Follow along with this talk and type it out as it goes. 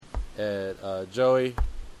And Joey,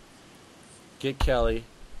 get Kelly.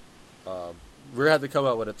 We're going to have to come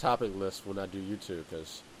up with a topic list when I do YouTube,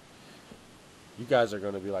 because you guys are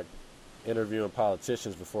going to be like interviewing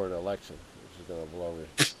politicians before an election, which is going to blow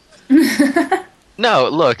me. No,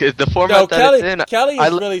 look, the format No, that it's in... Kelly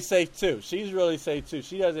is really safe, too. She's really safe, too.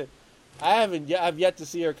 She doesn't... I've yet to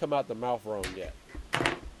see her come out the mouth wrong yet.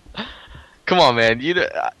 Come on, man.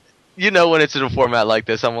 You know when it's in a format like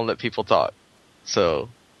this, I'm going to let people talk. So...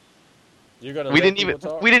 You're gonna we didn't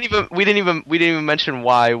even mention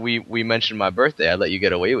why we mentioned my birthday. I let you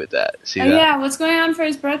get away with that. See that? Yeah, what's going on for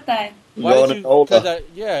his birthday? Why did you? Because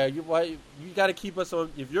you got to keep us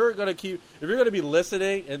on. If you're gonna be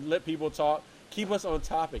listening and let people talk, keep us on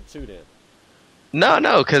topic too. Then.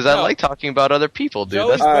 No, because I like talking about other people, dude.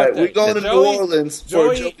 Joey's all right, we're going to New Orleans for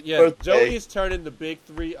Joey's birthday. Joey's turning the big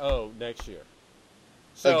 3-0 next year.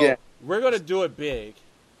 So we're gonna do it big,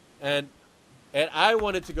 and I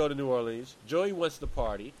wanted to go to New Orleans. Joey wants to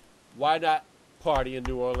party. Why not party in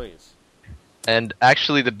New Orleans? And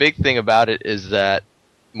actually, the big thing about it is that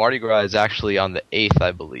Mardi Gras is actually on the 8th,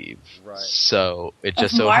 I believe. Right. So it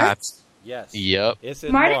just so happens. Yes. Yep. It's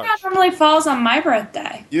in Mardi March. Gras normally falls on my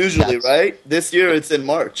birthday. Usually, right? This year it's in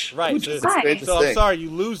March. Right. So I'm sorry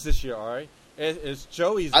you lose this year, Ari. It's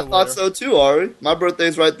Joey's. I thought so too, Ari. My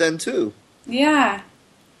birthday's right then too. Yeah.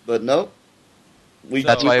 But nope.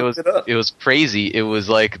 That's why it was crazy. It was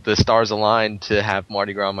like the stars aligned to have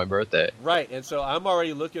Mardi Gras on my birthday. Right, and so I'm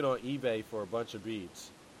already looking on eBay for a bunch of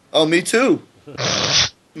beads. Oh, me too.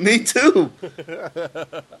 Me too.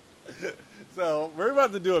 So we're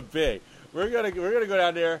about to do it big. We're gonna go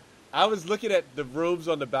down there. I was looking at the rooms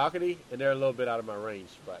on the balcony, and they're a little bit out of my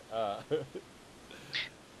range, but.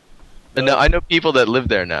 No, I know people that live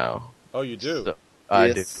there now. Oh, you do? So,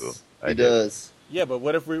 I do. He does. Yeah, but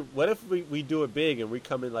what if we do it big and we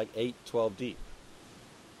come in like 8, 12 deep?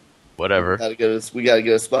 Whatever. We gotta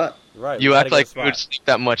get a spot. Right. You act like we would sleep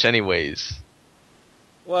that much anyways.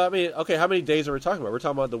 Well, I mean, okay, how many days are we talking about? We're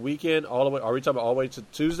talking about the weekend all the way. Are we talking about all the way to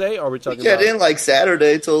Tuesday? Or are we talking We get in like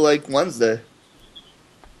Saturday till like Wednesday.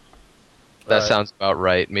 That sounds about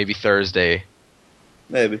right. Maybe Thursday.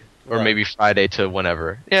 Maybe. Or maybe Friday to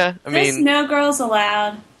whenever. Yeah, I mean... There's no girls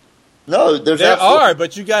allowed. No, there are,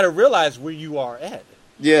 but you got to realize where you are at.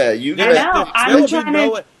 Yeah, you. I know. I'm trying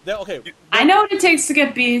to. I know what it takes to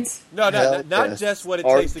get beads. No, not just what it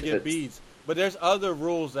takes to get beads, but there's other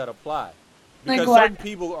rules that apply. Because certain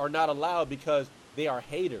people are not allowed because they are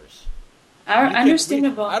haters.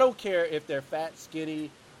 Understandable. I don't care if they're fat, skinny,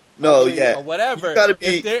 or whatever.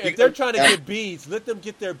 If they're trying to get beads, let them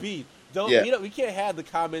get their beads. We can't have the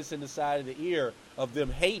comments in the side of the ear of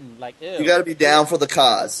them hating like. Ew. You got to be down for the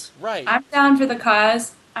cause. Right. I'm down for the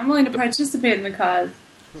cause. I'm willing to participate in the cause.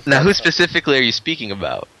 Now, who specifically are you speaking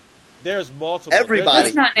about? There's multiple.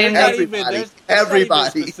 Everybody. Everybody.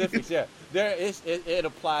 Specifics. Yeah. It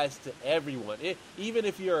applies to everyone. Even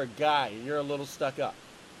if you're a guy and you're a little stuck up.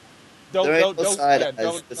 There's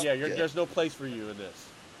no place for you in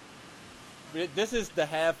this. This is to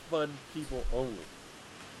have fun people only.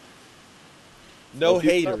 No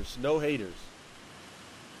haters. No haters.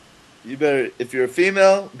 You better, if you're a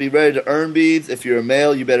female, be ready to earn beads. If you're a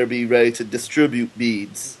male, you better be ready to distribute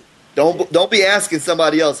beads. Don't be asking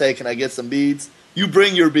somebody else, hey, can I get some beads? You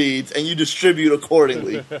bring your beads and you distribute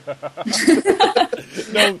accordingly.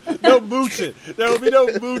 No mooching. There will be no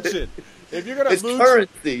mooching. If you're gonna mooch,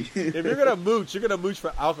 currency. If you're gonna mooch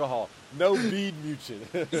for alcohol. No bead mooching.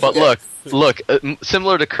 But look,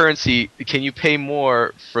 similar to currency, can you pay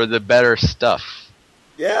more for the better stuff?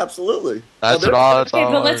 Yeah, absolutely. That's all.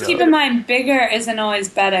 But let's keep in mind, bigger isn't always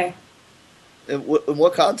better. In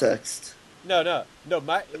what context? No.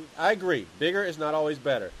 I agree. Bigger is not always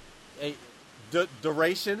better.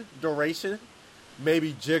 Duration,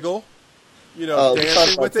 maybe jiggle.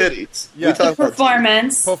 Dancing with it. Yeah.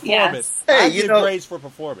 Performance. Yes. Hey, I give grades for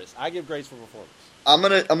performance. I'm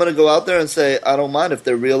gonna go out there and say I don't mind if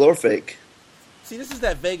they're real or fake. See, this is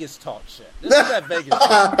that Vegas talk shit. This is that Vegas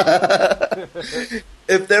talk.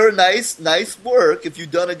 If they're nice work, if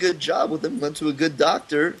you've done a good job with them, went to a good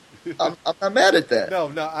doctor, I'm not mad at that. No,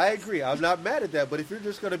 I agree. I'm not mad at that. But if you're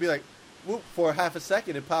just going to be like, whoop, for half a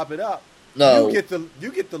second and pop it up, no, you get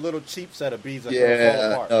the little cheap set of beads that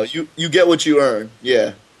fall apart. No, you get what you earn.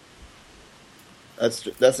 Yeah, that's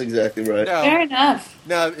exactly right. Now, fair enough.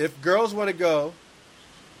 Now, if girls want to go,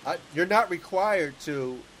 you're not required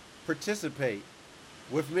to participate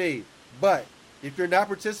with me. But if you're not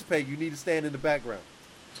participating, you need to stand in the background.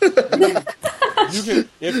 You can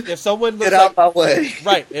if someone looks get out my way.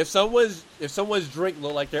 Right. If someone's drink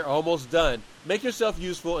look like they're almost done, make yourself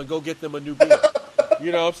useful and go get them a new beer.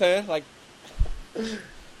 You know what I'm saying? Like,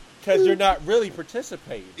 Because you're not really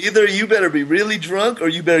participating. Either you better be really drunk or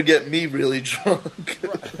you better get me really drunk.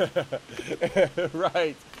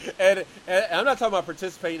 Right. And I'm not talking about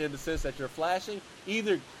participating in the sense that you're flashing.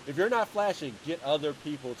 Either, if you're not flashing, get other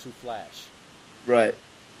people to flash. Right.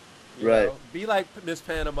 You Right. know? Be like Miss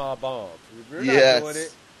Panama Bombs. If you're Yes. not doing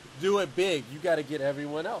it, do it big. You got to get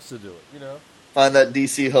everyone else to do it, you know? Find that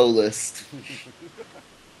DC hoe list.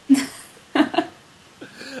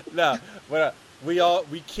 No, but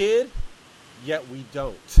we kid, yet we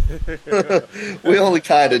don't. We only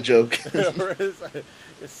kind of joke.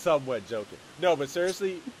 It's somewhat joking. No, but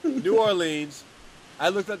seriously, New Orleans. I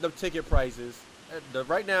looked at the ticket prices.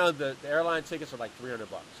 Right now, the airline tickets are like $300.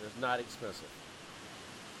 It's not expensive.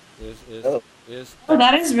 Oh,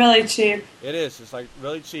 that is really cheap. It is. It's like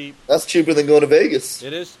really cheap. That's cheaper than going to Vegas.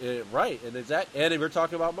 It is right, and and we're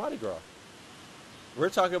talking about Mardi Gras. We're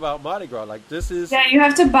talking about Mardi Gras. Like this is. Yeah, you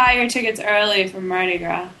have to buy your tickets early for Mardi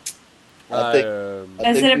Gras. I think-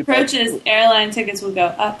 As it approaches, airline tickets will go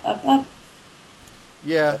up, up, up.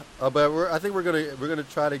 Yeah, but I think we're gonna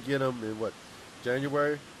try to get them in what,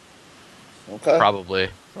 January? Okay. Probably.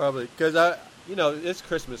 Probably because it's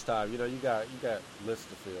Christmas time. You know you got lists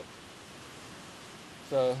to fill.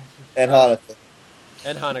 So And Hanukkah.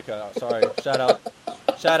 and Hanukkah. Sorry,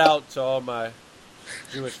 shout out to all my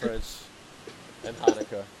Jewish friends and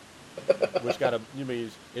Hanukkah. Which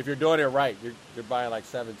if you're doing it right, you're buying like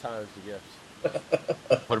 7 times the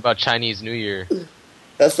gifts. What about Chinese New Year?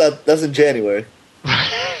 That's in January.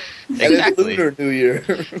 That is Exactly. Lunar New Year.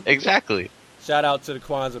 Exactly. Shout out to the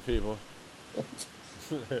Kwanzaa people.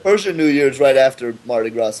 Persian New Year is right after Mardi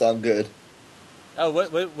Gras, so I'm good. Oh,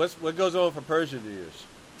 what goes on for Persian New Year's?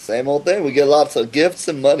 Same old thing. We get lots of gifts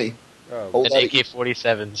and money. Oh, Whole And lot of-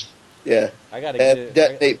 AK-47s. Yeah. I gotta And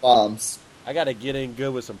detonate bombs. I gotta get in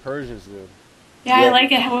good with some Persians, dude. Yeah, I Yeah.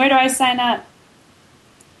 like it. Where do I sign up?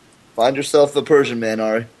 Find yourself a Persian man,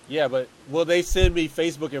 Ari. Yeah, but will they send me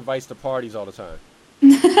Facebook invites to parties all the time?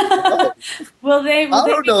 Will they? I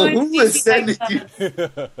don't be know going who to is DC sending Fight you.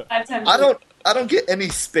 Club 5 times I a week? don't get any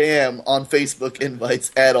spam on Facebook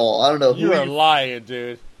invites at all. I don't know who You are you. lying,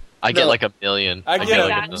 dude. I get No. like a million. I get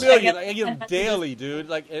like a a million. million. I get them daily, dude.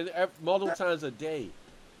 Like multiple times a day.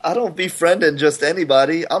 I don't befriend just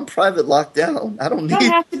anybody. I'm private locked down. I don't You don't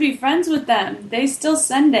need. have to be friends with them. They still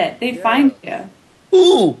send it. They Yeah. find you.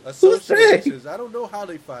 Ooh, who's they? Associations. I don't know how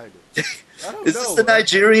they find it. I don't Is know. this the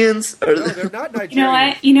Nigerians? Or No, they're not Nigerians. You know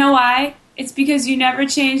what? You know why? It's because you never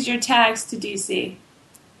changed your tags to DC.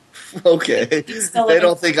 okay, Still they living-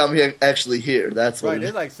 don't think I'm here, actually here. That's what. Right, it they're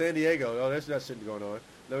is. like San Diego. Oh, there's nothing going on.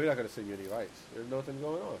 No, we're not going to send you any lights. There's nothing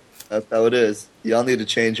going on. That's how it is. Y'all need to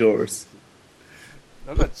change yours.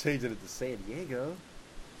 I'm not changing it to San Diego.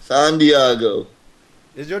 San Diego.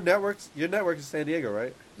 Is your network is San Diego,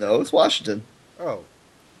 right? No, it's Washington. Oh,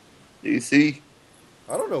 DC.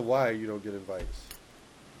 I don't know why you don't get invites.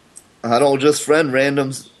 I don't just friend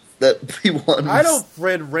randoms that be ones. I don't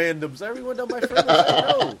friend randoms. Everyone on my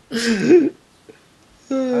friend list I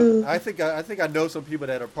know. I think I know some people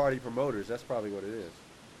that are party promoters. That's probably what it is.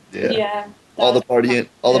 Yeah. All the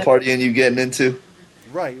partying you getting into.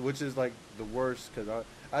 Right, which is like the worst because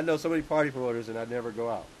I know so many party promoters and I never go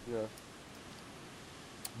out. You know.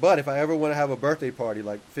 But if I ever want to have a birthday party,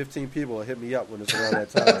 like 15 people will hit me up when it's around that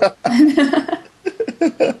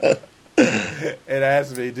time and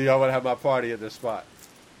ask me, "Do y'all want to have my party at this spot?"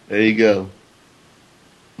 There you go.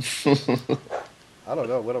 I don't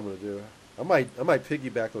know what I'm gonna do. I might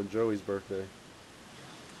piggyback on Joey's birthday.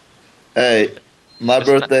 Hey, my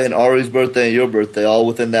birthday and Ari's birthday and your birthday all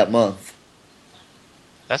within that month.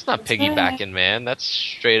 That's not That's piggybacking, man. That's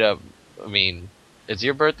straight up. I mean, it's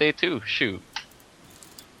your birthday too. Shoot.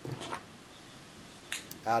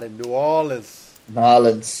 Out in New Orleans,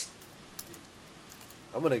 Nolans.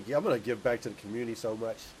 I'm gonna give back to the community so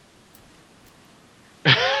much.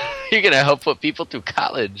 You're gonna help put people through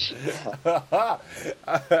college. I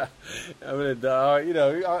mean,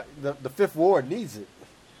 the Fifth Ward needs it.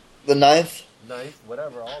 The 9th. Ninth,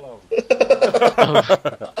 whatever, all of them.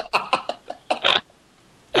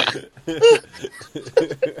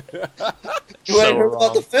 You ain't heard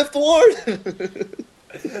about the 5th Ward?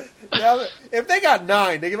 Now, if they got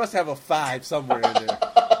 9, they must have a 5 somewhere in there.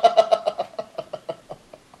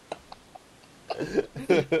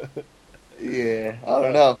 Yeah, I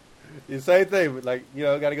don't know. The same thing, like,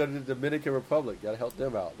 got to go to the Dominican Republic. Got to help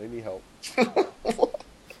them out. They need help.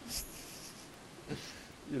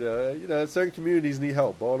 Certain communities need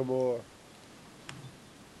help. Baltimore.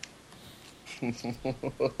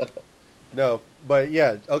 No, but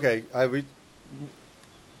yeah, okay.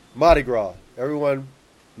 Mardi Gras. Everyone,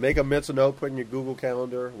 make a mental note. Put in your Google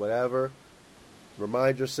Calendar, whatever.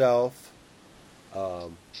 remind yourself.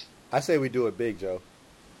 I say we do it big, Joe.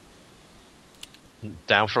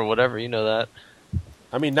 Down for whatever, you know that.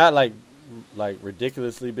 I mean, not like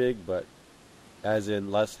ridiculously big, but as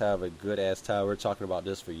in let's have a good ass time. We're talking about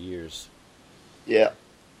this for years. Yeah.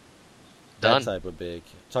 Done. That type of big.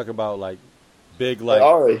 Talk about like big Hey, like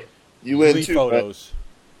Ari, you win Glee too, photos.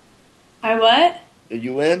 I what? right? Are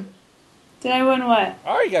you in? Did I win what? I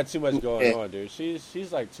already got too much going Yeah. on, dude.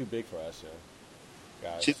 She's like too big for us, yeah.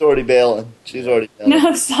 Guys. She's already bailing. She's already bailing.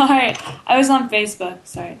 No, sorry. I was on Facebook.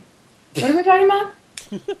 Sorry. What are we talking about?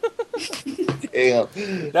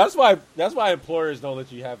 Damn. That's why employers don't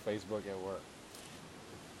let you have Facebook at work.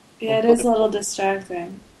 Yeah, it is a little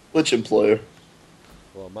distracting. Which employer?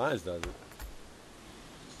 Well, mine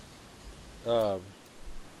doesn't.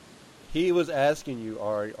 He was asking you,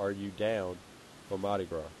 are you down for Mardi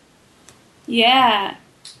Gras? Yeah.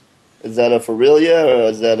 Is that a for real yeah, or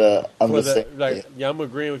is that a I'm For just the, saying? like, Yeah. yeah, I'm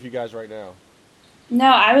agreeing with you guys right now. No,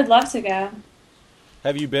 I would love to go.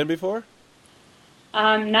 Have you been before?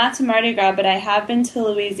 Not to Mardi Gras, but I have been to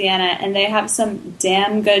Louisiana, and they have some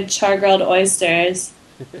damn good char-grilled oysters.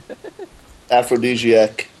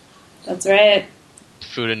 Aphrodisiac. That's right.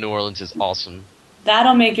 Food in New Orleans is awesome.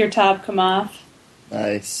 That'll make your top come off.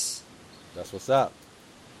 Nice. That's what's up.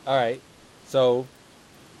 All right. So,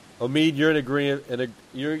 Omid, you're in agreement, and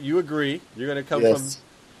you agree. You're going to come Yes. from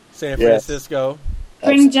San Yes. Francisco.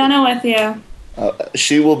 Bring Absolutely. Jenna with you.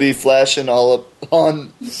 She will be flashing all up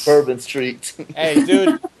on Bourbon Street. Hey,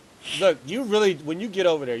 dude, look, you really, when you get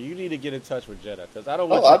over there, you need to get in touch with Jenna because I don't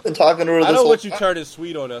want I've been talking to her I this don't whole want you time. turning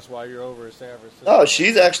sweet on us while you're over in San Francisco. No,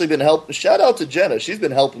 she's actually been helping. Shout out to Jenna. She's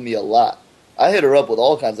been helping me a lot. I hit her up with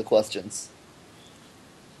all kinds of questions.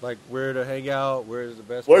 Like where to hang out, where's the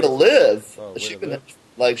best Where to place? live? Oh, where She to been live?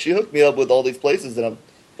 like she hooked me up with all these places that I'm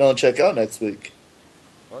going to check out next week.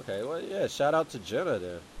 Okay, well, yeah, shout out to Jenna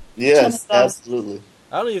then. Yes, Jenna does. absolutely.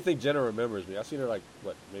 I don't even think Jenna remembers me. I've seen her like,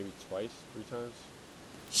 what, maybe twice, 3 times?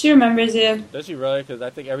 She remembers you. Does she really? Because I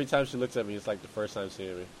think every time she looks at me, it's like the first time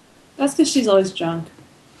seeing me. That's because she's always drunk.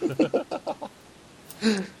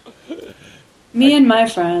 Me and my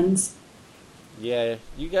friends. Yeah,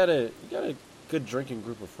 you got a good drinking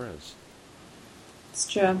group of friends.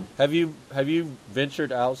 It's true. Have you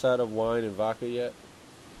ventured outside of wine and vodka yet?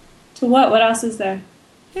 To what? What else is there?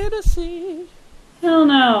 Hennessy. Hell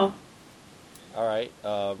no. All right,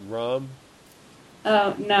 rum.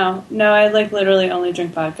 Oh, no. No, I like literally only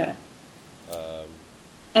drink vodka.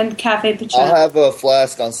 And Cafe I'll Pacino. have a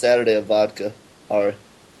flask on Saturday of vodka. All right.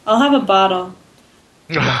 I'll have a bottle.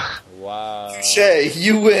 Wow. Shay,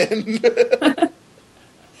 you win.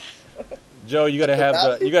 Joe, you gotta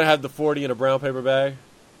have the 40 in a brown paper bag.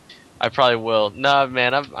 I probably will. Nah,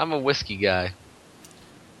 man, I'm a whiskey guy.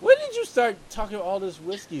 When did you start talking all this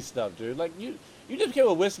whiskey stuff, dude? Like you just became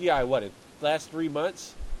a whiskey guy. What, in the last 3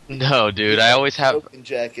 months? No, dude, I always have. Smoking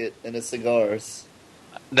jacket and a cigars.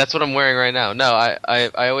 That's what I'm wearing right now. No,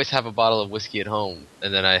 I always have a bottle of whiskey at home,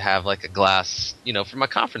 and then I have like a glass, for my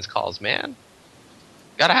conference calls, man.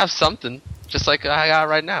 Gotta have something, just like I got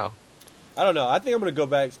right now. I don't know. I think I'm gonna go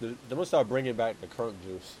back. I'm gonna start bringing back the Crunk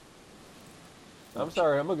juice. I'm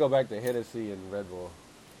sorry. I'm gonna go back to Hennessy and Red Bull.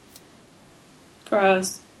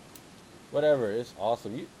 Gross. Whatever. It's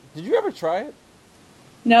awesome. Did you ever try it?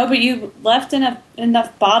 No, but you left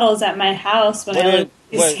enough bottles at my house when I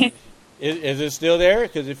was... Is it still there?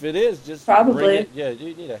 Because if it is, just Probably. bring it. Yeah,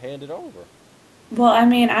 you need to hand it over. Well, I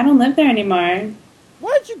mean, I don't live there anymore.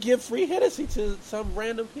 Why did you give free Hennessy to some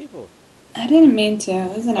random people? I didn't mean to.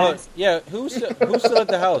 It was an accident. Yeah. Who's still at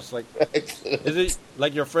the house? Like, is it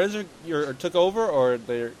like your friends took over, or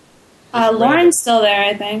they're? Lauren's still there,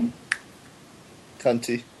 I think.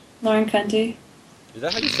 Cunty. Lauren Cunty. Is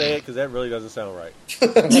that how you say it? Because that really doesn't sound right.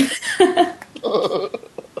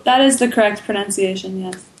 That is the correct pronunciation,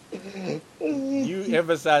 yes. You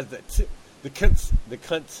emphasize the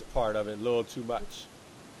cunt part of it a little too much.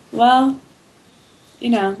 Well,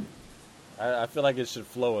 I feel like it should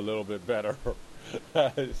flow a little bit better.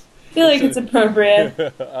 I feel like it's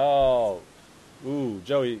appropriate. Oh, ooh,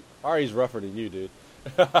 Joey, Ari's rougher than you, dude.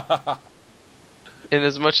 In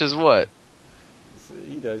as much as what?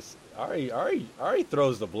 He does. Ari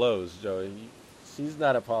throws the blows, Joey. She's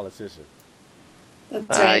not a politician.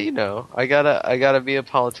 That's right. I gotta be a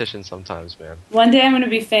politician sometimes, man. One day I'm going to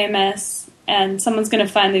be famous, and someone's going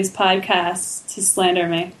to find these podcasts to slander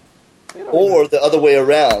me. Or the other way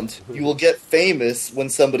around. You will get famous when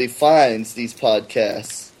somebody finds these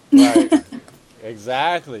podcasts. Right.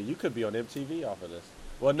 Exactly. You could be on MTV off of this.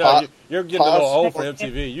 Well, no, you're getting a little old for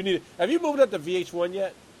MTV. Have you moved up to VH1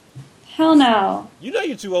 yet? Hell no. You know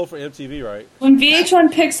you're too old for MTV, right? When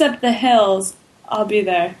VH1 picks up The Hills, I'll be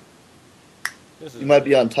there. You might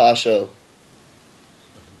be on Tasho.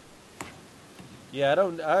 Yeah, I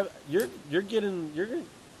don't. You're getting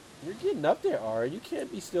up there, Ari. You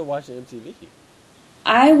can't be still watching MTV.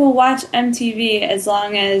 I will watch MTV as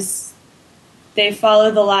long as they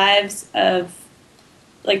follow the lives of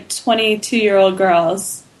like 22-year-old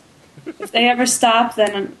girls. If they ever stop,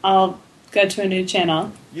 then I'll go to a new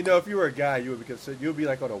channel. You know, if you were a guy, you would be considered. You would be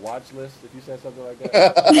like on a watch list if you said something like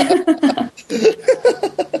that.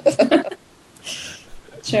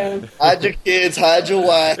 True. Hide your kids, hide your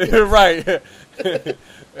wife. Right.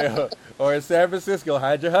 Or in San Francisco,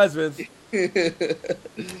 hide your husbands. So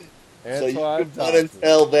you Antoine can run and Dotson.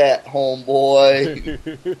 tell that,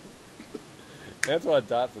 homeboy. Antoine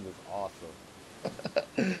Dotson is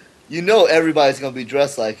awesome. You know everybody's going to be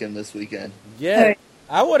dressed like him this weekend. Yeah, Right.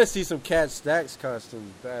 I want to see some Cat Stacks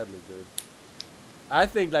costumes badly, dude. I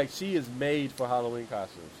think like she is made for Halloween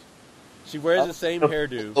costumes. She wears the same I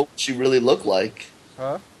hairdo, know what she really looked like.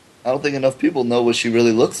 huh? I don't think enough people know what she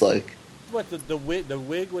really looks like. What the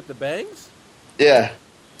wig with the bangs? Yeah,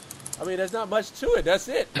 I mean, there's not much to it. That's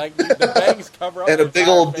it. Like the bangs cover up and her a big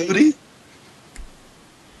entire old face. booty.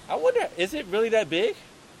 I wonder, is it really that big?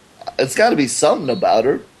 It's got to be something about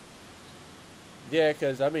her. Yeah,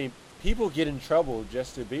 because I mean, people get in trouble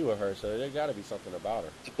just to be with her, so there got to be something about her.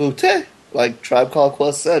 The booty, like Tribe Called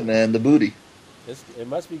Quest said, man, the booty It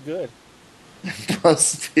must be good.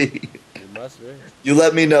 must be. It must be. You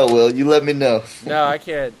let me know, Will. You let me know. No, I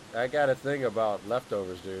can't. I got a thing about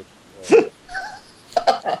leftovers, dude.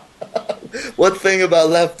 What thing about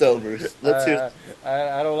leftovers? Let's hear.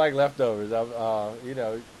 I don't like leftovers. I'm,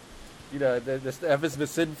 if it's been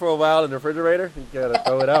sitting for a while in the refrigerator, you gotta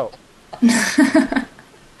throw it out.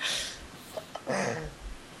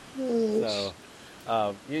 So,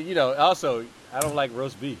 also, I don't like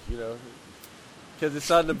roast beef, because it's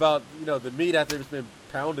something about, the meat after it's been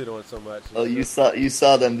pounded on so much. Oh, you saw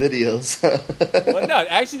them videos. Well, no,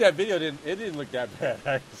 actually, that video didn't look that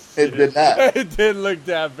bad. It did not. It didn't look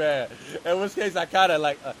that bad. In which case, I kind of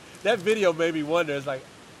like that video made me wonder. It's like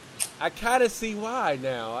I kind of see why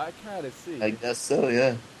now. I kind of see. I guess so.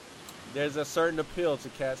 Yeah. There's a certain appeal to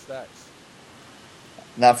Cat Stacks.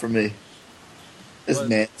 Not for me. It's What?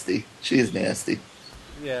 nasty. She is nasty.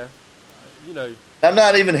 Yeah, I'm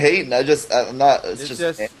not even hating. I'm not. It's it's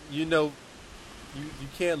just. just you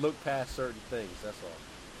can't look past certain things. That's all.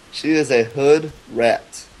 She is a hood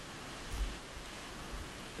rat.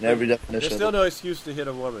 In every There's definition. still no excuse to hit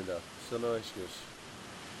a woman, though. Still no excuse.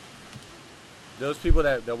 Those people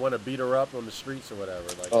that want to beat her up on the streets or whatever.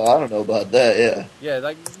 Like, Oh, I don't know about that. Yeah. yeah,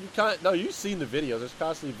 like you can't. No, you've seen the videos. There's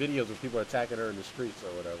constantly videos of people attacking her in the streets or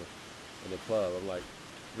whatever, in the club. I'm like,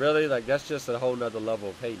 really? Like that's just a whole nother level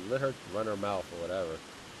of hating. Let her run her mouth or whatever,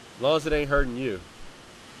 as long as it ain't hurting you.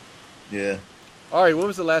 Yeah. All right, when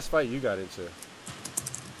was the last fight you got into?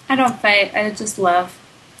 I don't fight. I just love.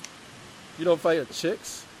 You don't fight with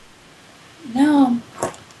chicks? No.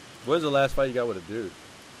 When's the last fight you got with a dude?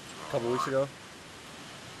 A couple weeks ago?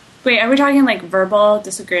 Wait, are we talking like verbal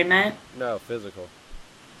disagreement? No, physical.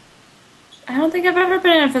 I don't think I've ever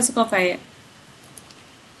been in a physical fight.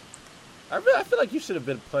 I feel like you should have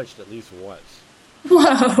been punched at least once.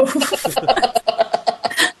 Whoa.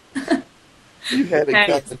 You had it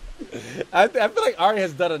Hey. coming. I feel like Ari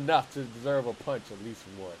has done enough to deserve a punch at least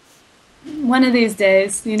once. One of these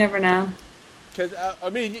days. You never know. Because,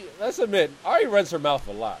 let's admit, Ari runs her mouth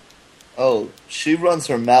a lot. Oh, she runs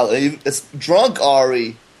her mouth. It's drunk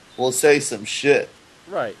Ari will say some shit.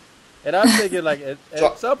 Right. And I'm thinking, like, at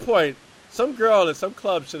some point, some girl in some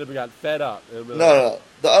club should have got fed up. And been like, No.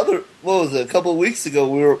 What was it? A couple of weeks ago,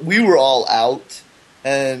 we were all out,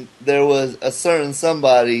 and there was a certain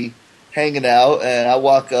somebody hanging out, and I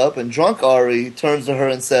walk up, and drunk Ari turns to her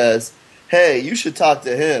and says, "Hey, you should talk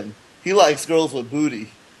to him. He likes girls with booty."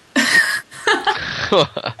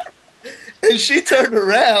 And she turned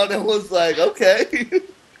around and was like, "Okay."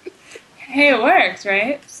 Hey, it works,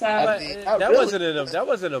 right? So But mean, that not really.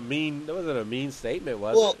 wasn't a mean statement,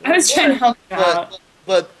 was Well, it? I was trying to help you out.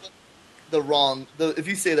 But if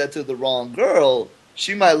you say that to the wrong girl,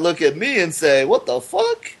 she might look at me and say, "What the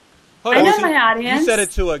fuck?" Hold I on, know you- my audience. You said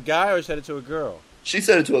it to a guy or you said it to a girl? She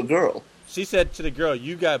said it to a girl. She said to the girl,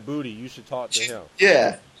 "You got booty. You should talk to him."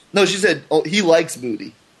 Yeah. No, she said, "Oh, he likes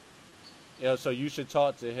booty." So you should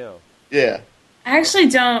talk to him. Yeah. I actually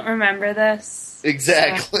don't remember this.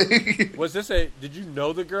 Exactly. Was this did you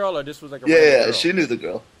know the girl or this was like a Yeah, random girl? she knew the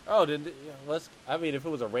girl. Oh, if it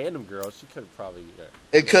was a random girl, she could have probably.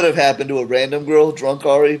 It could have happened to a random girl. Drunk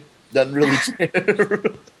Ari doesn't really care.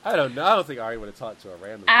 I don't know. I don't think Ari would have talked to a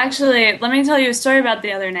random. Actually, let me tell you a story about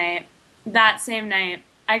the other night. That same night,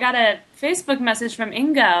 I got a Facebook message from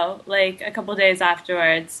Ingo like a couple days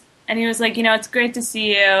afterwards, and he was like, it's great to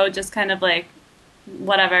see you. Just kind of like,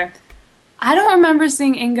 whatever. I don't remember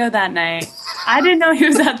seeing Ingo that night. I didn't know he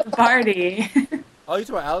was at the party. Oh, you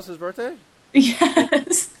talking about Alice's birthday?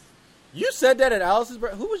 Yes. You said that at Alice's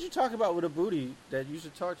birthday? Who was you talking about with a booty that you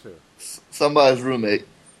should talk to? Somebody's roommate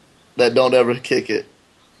that don't ever kick it.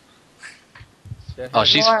 Oh,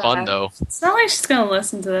 she's Laura. fun though. It's not like she's gonna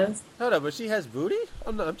listen to this. No, but she has booty?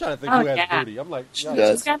 I'm trying to think Oh, who has yeah. booty. I'm like, She yeah.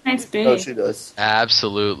 does. She's got nice booty. No, she does.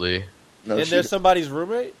 Absolutely. No, And she there's does. somebody's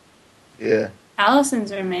roommate? Yeah.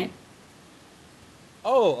 Allison's roommate.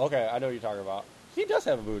 Oh, okay. I know what you're talking about. She does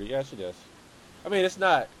have a booty. Yeah, she does. I mean, it's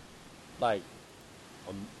not like...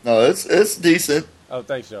 No, it's decent. Oh,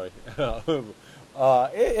 thanks, Joey.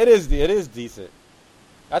 It is decent.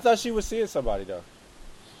 I thought she was seeing somebody, though.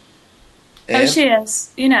 Oh, And she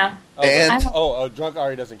is. Oh, And- Drunk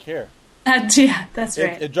Ari doesn't care. Yeah, that's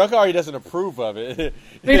right. If Drunk Ari doesn't approve of it,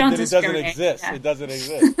 We don't then it doesn't discriminate, exist. yeah. It doesn't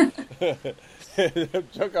exist.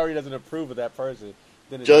 If Drunk Ari doesn't approve of that person,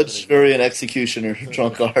 then it Judge, doesn't jury, and executioner,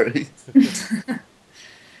 Drunk Ari. exist.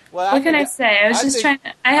 Well, What can I say? I was just think-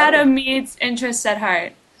 trying. I had Omid's interests at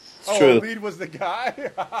heart. Oh, True. Embiid was the guy?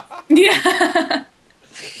 Yeah.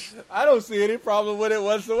 I don't see any problem with it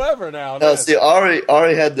whatsoever now. No, see,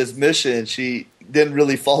 Ari had this mission she didn't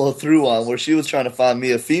really follow through on, where she was trying to find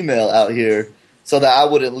me a female out here so that I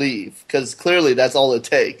wouldn't leave, because clearly that's all it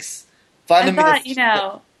takes. I Finding thought, me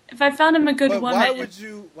if I found him a good But woman, why would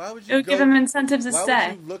you it would give him incentives to why stay.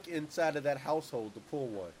 would you look inside of that household to pull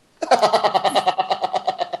one?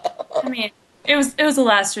 I mean, it was a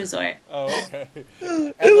last resort. Oh, okay.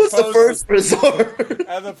 it was the first resort.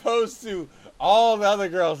 As opposed to all the other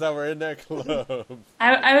girls that were in that club.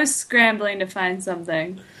 I was scrambling to find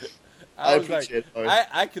something. I was like, appreciate it,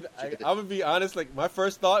 Ari. I'm gonna be honest. Like my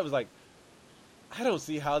first thought was like, I don't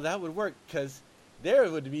see how that would work because there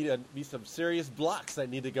would be some serious blocks that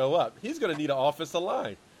need to go up. He's gonna need an offensive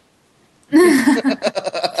line. Yeah,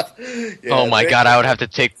 Oh my there god, ain't- I would have to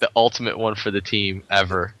take the ultimate one for the team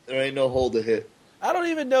ever. There ain't no hole to hit. I don't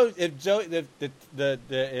even know if Joey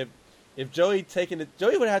if Joey taking it.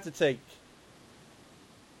 Joey would have to take.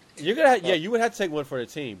 You're gonna you would have to take one for the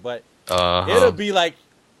team, but it'll be like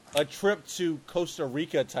a trip to Costa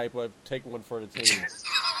Rica type of take one for the team.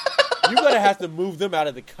 You're gonna have to move them out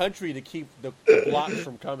of the country to keep the blocks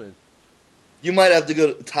from coming. You might have to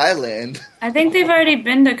go to Thailand. I think they've already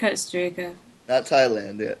been to Costa Rica. Not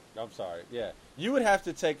Thailand yet. I'm sorry. Yeah, you would have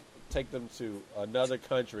to take them to another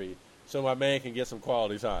country so my man can get some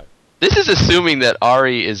quality time. This is assuming that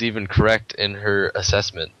Ari is even correct in her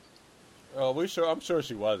assessment. Oh, I'm sure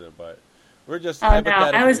she wasn't, but we're just Oh, no,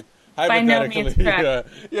 hypothetically. I was by no means correct.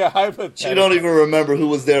 yeah, hypothetically. She don't even remember who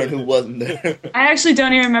was there and who wasn't there. I actually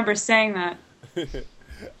don't even remember saying that.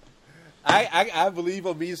 I believe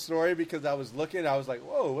Omid's story because I was looking. I was like,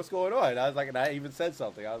 "Whoa, what's going on?" I was like, and I even said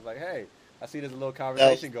something. I was like, "Hey, I see there's a little that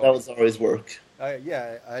conversation going." was Ari's work.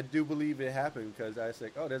 Yeah, I do believe it happened because I was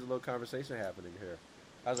like, "Oh, there's a little conversation happening here."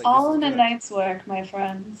 I was like, All "This in is a good." night's work, my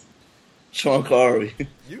friends. Drunk Ari.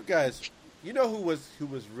 You guys, you know who was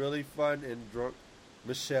really fun and drunk?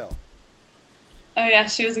 Michelle. Oh yeah,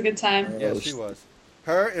 she was a good time. Yeah, she was.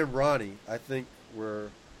 Her and Ronnie, I think, were.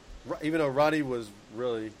 Even though Ronnie was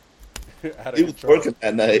really out of He was control. working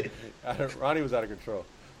that night. Ronnie was out of control.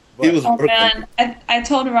 He was Oh working. man, I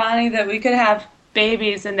told Ronnie that we could have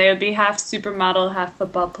babies and they would be half supermodel, half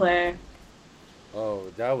football player. Oh,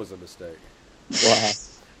 that was a mistake. Wow.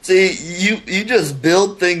 See, you just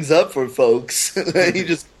build things up for folks. You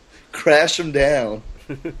just crash them down.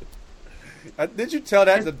 Did you tell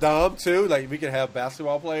that to Dom too? Like we could have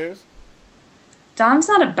basketball players. Dom's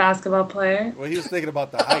not a basketball player. Well, he was thinking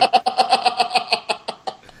about the height.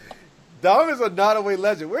 Dom is a Nottoway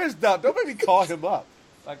legend. Where's Dom? Don't make me call him up.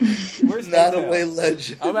 Like, where's Not a Haytail? way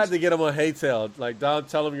legend. I'm gonna have to get him on Haytail. Like Dom,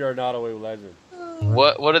 tell him you're a Nottoway legend.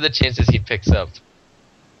 What are the chances he picks up?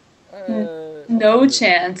 No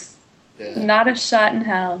chance. Yeah. Not a shot in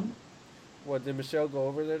hell. What, did Michelle go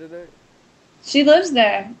over there today? She lives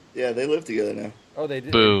there. Yeah, they live together now. Oh, they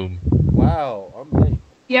did. Boom. Wow, I'm late.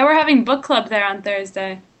 Yeah, we're having book club there on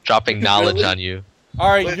Thursday. Dropping knowledge Really? on you. All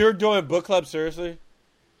right, Wait. you're doing book club seriously?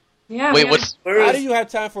 Yeah. Wait, we Where How is, do you have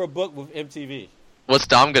time for a book with MTV? what's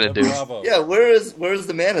Dom gonna do? Bravo. yeah, where's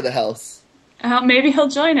the man of the house? maybe he'll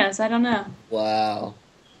join us. I don't know. Wow,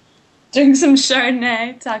 Drink some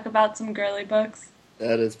Chardonnay, talk about some girly books.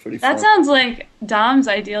 that is pretty fun. That sounds like Dom's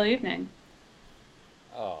ideal evening.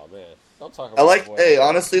 Oh man, don't talk I about. like. the boy. Hey,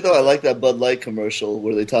 honestly though, I like that Bud Light commercial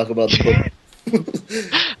where they talk about the book.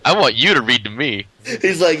 I want you to read to me.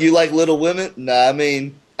 He's like, "You like Little Women?" Nah, I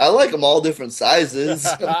mean, I like them all different sizes.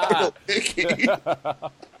 I'm not real picky.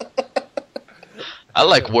 I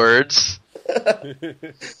like words. I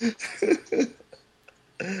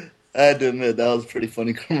had to admit, that was a pretty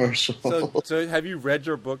funny commercial. So have you read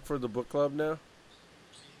your book for the book club now?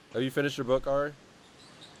 Have you finished your book, Ari?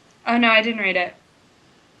 Oh no, I didn't read it.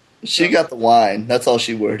 She got the wine. That's all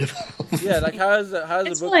she worried about. Yeah, like how is the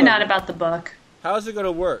It's book really club? not about the book. How is it going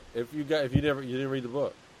to work if you didn't read the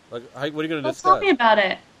book? Like, what are you going to Well, discuss? tell me about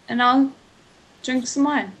it, and I'll drink some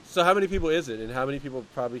wine. So how many people is it, and how many people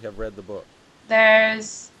probably have read the book?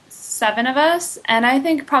 There's 7 of us, and I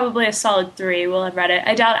think probably a solid 3 will have read it.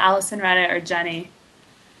 I doubt Allison read it or Jenny.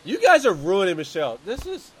 You guys are ruining Michelle. This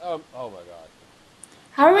is oh my god.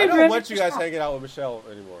 How are we I don't ruining want you guys Michelle? hanging out with Michelle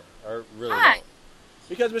anymore. I really Why? don't.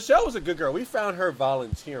 Because Michelle was a good girl. We found her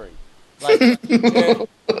volunteering. Like,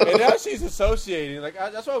 and now she's associating. Like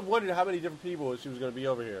that's why I wondered how many different people she was going to be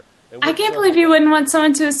over here. And I what can't circle. believe you wouldn't want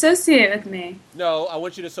someone to associate with me. No, I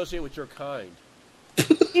want you to associate with your kind.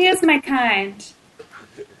 He is my kind.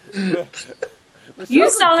 Michelle's You a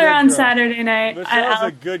saw her good on girl. Saturday night. Michelle's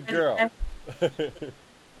a good girl.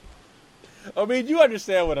 I mean, you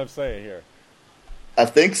understand what I'm saying here. I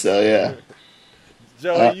think so, yeah.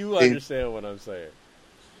 Joey, you understand what I'm saying.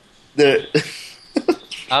 There-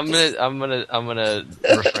 I'm gonna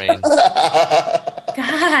refrain.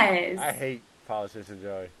 Guys. I hate politician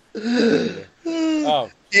Joey. Oh,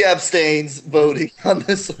 He abstains voting on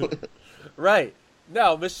this one. right.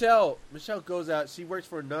 No, Michelle goes out. She works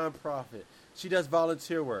for a nonprofit. She does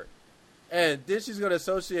volunteer work. And then she's going to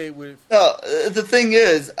associate with... No, the thing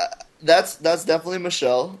is, that's definitely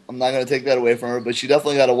Michelle. I'm not going to take that away from her, but she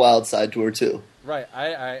definitely got a wild side to her, too. Right.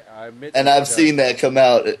 I admit And to I've that. seen that come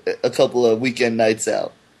out a couple of weekend nights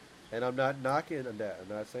out. And I'm not knocking on that.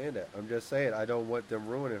 I'm not saying that. I'm just saying I don't want them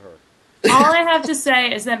ruining her. All I have to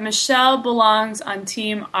say is that Michelle belongs on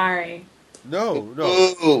Team Ari. No.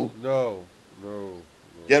 Ooh,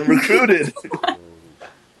 getting recruited.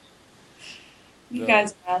 You No.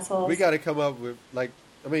 guys are assholes. We got to come up with, like,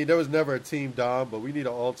 I mean, there was never a Team Dom, but we need an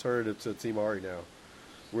alternative to Team Ari now.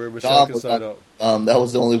 Where Michelle Dom can was sign not- up. that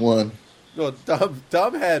was the only one. No,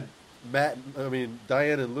 Dom had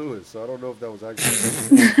Diane and Lewis, so I don't know if that was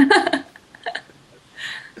actually.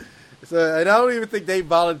 So, and I don't even think they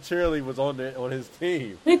voluntarily was on his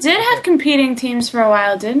team. We did have competing teams for a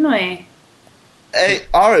while, didn't we? Hey,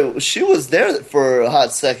 Ari, she was there for a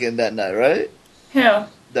hot second that night, right? Who?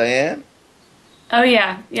 Diane? Oh,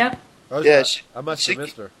 yeah. Yep. Yeah, I must she- have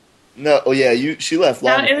missed her. No, oh yeah, she left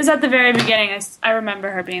No, long. it was at the very beginning. I remember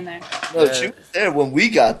her being there. No, she was there when we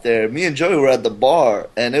got there. Me and Joey were at the bar,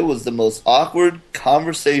 and it was the most awkward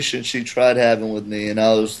conversation she tried having with me, and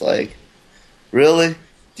I was like, really?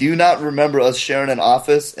 Do you not remember us sharing an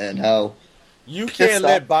office and how... You Pissed can't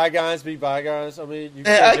let off. bygones be bygones. I mean, you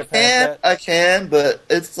Man, can't get past that. I can, but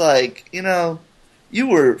it's like, you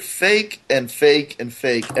were fake and fake and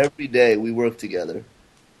fake every day we worked together.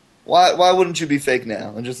 Why wouldn't you be fake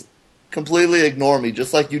now and just completely ignore me,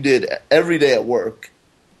 just like you did every day at work?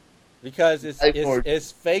 Because I ignored-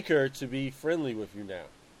 it's faker to be friendly with you now.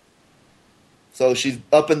 So she's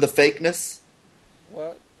up in the fakeness?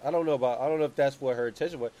 Well, I don't know if that's what her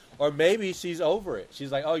intention was. Or maybe she's over it.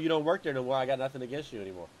 She's like, oh, you don't work there no more. I got nothing against you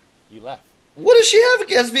anymore. You left. What does she have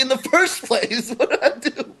against me in the first place? What did I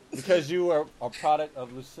do? Because you are a product of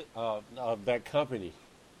that company.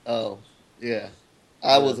 Oh, yeah.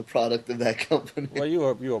 I was a product of that company. Well, you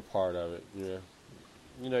were part of it. Yeah.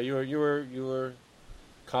 You were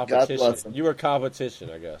competition. bless 'em. You were competition,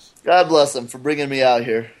 I guess. God bless them for bringing me out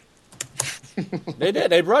here. They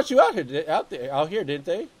did. They brought you out here, didn't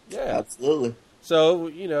they? Yeah. Absolutely.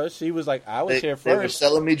 So she was like, I was here They were first.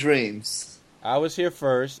 selling me dreams. I was here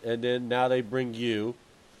first, and then now they bring you,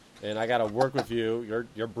 and I got to work with you.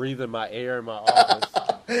 You're breathing my air in my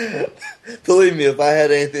office. Believe me, if I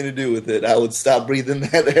had anything to do with it, I would stop breathing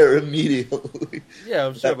that air immediately. Yeah,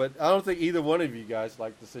 I'm sure, but I don't think either one of you guys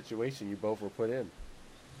liked the situation you both were put in.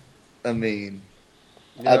 I mean,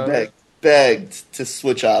 You know? I begged to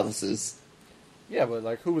switch offices. Yeah, but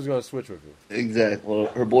like, who was going to switch with you? Exactly. Well,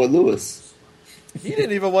 her boy Lewis. He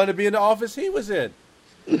didn't even want to be in the office he was in.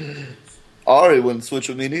 Ari wouldn't switch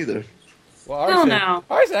with me neither. Well, Ari Hell said, no.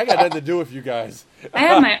 Ari said, I got nothing to do with you guys. I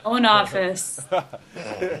have my own office. No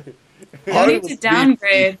Ari need was to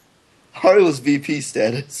downgrade. Ari was VP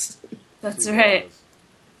status. That's She right. was.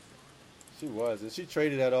 She was, and she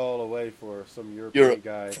traded that all away for some European Europe.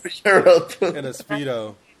 guy Europe. in a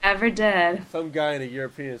Speedo. Ever did. Some guy in a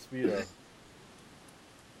European Speedo.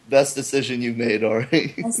 Best decision you made,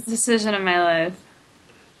 Ari. That's the decision of my life.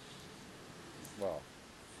 Well,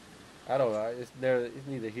 I don't know. It's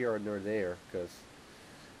neither here nor there because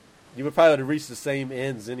you would probably have reached the same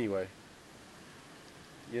ends anyway.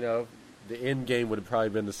 You know, the end game would have probably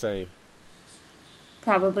been the same.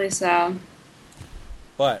 Probably so.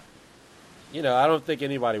 But, you know, I don't think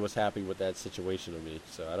anybody was happy with that situation with me.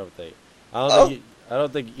 So I don't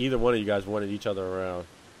think either one of you guys wanted each other around.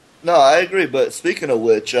 No, I agree. But speaking of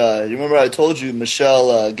which, you remember I told you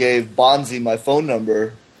Michelle gave Bonzi my phone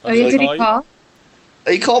number. Oh, did he call?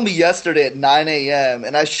 He called me yesterday at 9 a.m.,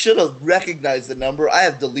 and I should have recognized the number. I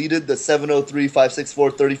have deleted the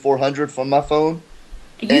 703-564-3400 from my phone.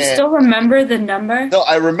 You still remember the number? No,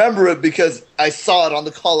 I remember it because I saw it on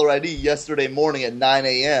the caller ID yesterday morning at 9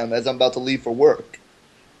 a.m. as I'm about to leave for work.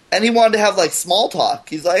 And he wanted to have, like, small talk.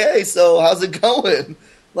 He's like, hey, so how's it going?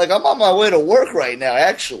 Like, I'm on my way to work right now,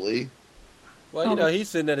 actually. Well, you know, he's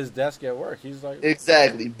sitting at his desk at work. He's like...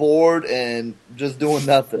 Exactly. Bored and just doing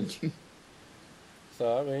nothing.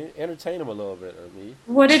 So, I mean, entertain him a little bit,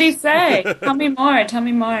 What did he say? Tell me more.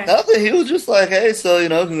 Nothing. He was just like, hey, so, you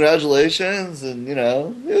know, congratulations. And, you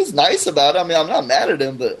know, he was nice about it. I mean, I'm not mad at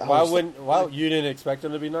him, but... Why you didn't expect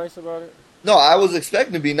him to be nice about it? No, I was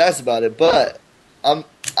expecting to be nice about it, but I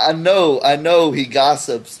know he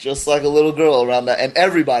gossips just like a little girl around that, and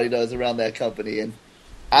everybody does around that company. And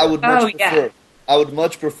I would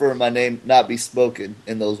much prefer my name not be spoken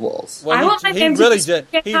in those walls. Well, he really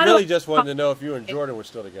just wanted to know if you and Jordan were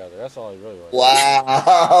still together. That's all he really wanted.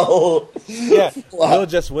 Wow. Yeah, wow. Will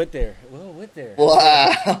just went there.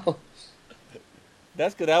 Wow.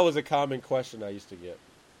 That's good. That was a common question I used to get.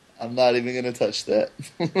 I'm not even going to touch that.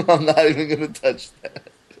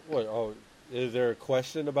 What? Oh, is there a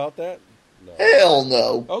question about that? No. Hell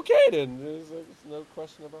no. Okay, then. There's no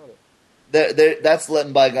question about it. That's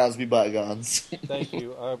letting bygones be bygones. Thank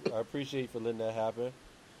you. I appreciate you for letting that happen.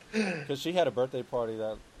 Because she had a birthday party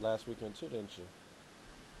that last weekend too, didn't she?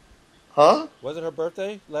 Huh? Was it her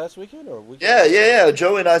birthday last weekend or weekend? Yeah.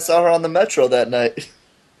 Joey and I saw her on the Metro that night.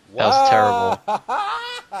 That was terrible.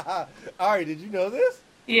 Ari, did you know this?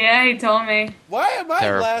 Yeah, he told me. Why am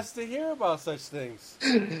I last to hear about such things?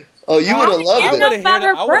 Oh, you would have loved it. You know about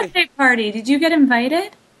her birthday party. Did you get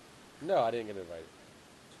invited? No, I didn't get invited.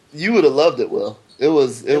 You would have loved it, Will. It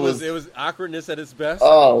was awkwardness at its best.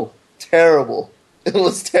 Oh, terrible! It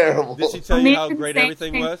was terrible. Did she tell you how great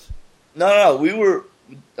everything was? No. We were.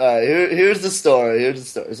 Here's the story.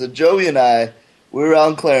 So Joey and I, we were out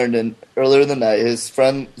in Clarendon earlier in the night. His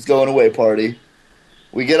friend was going away party.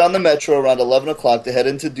 We get on the Metro around 11 o'clock to head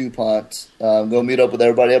into DuPont. Go meet up with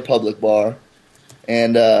everybody at Public Bar,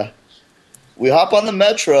 and we hop on the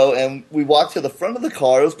Metro and we walk to the front of the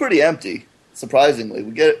car. It was pretty empty. Surprisingly,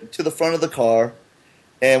 we get to the front of the car,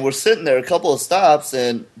 and we're sitting there a couple of stops,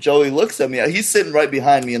 and Joey looks at me. He's sitting right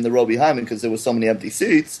behind me in the row behind me because there was so many empty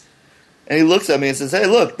seats. And he looks at me and says, hey,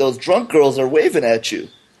 look, those drunk girls are waving at you.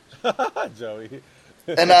 Joey.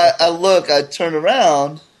 And I turn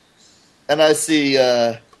around, and I see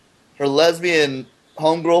her lesbian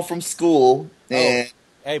homegirl from school, and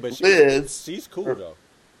hey, but Liz. She's cool, though.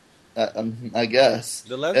 I guess.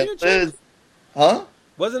 The lesbian chick? Huh?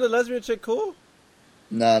 Wasn't the lesbian chick cool?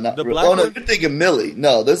 No, not the really. black Oh, no, one? you're thinking Millie.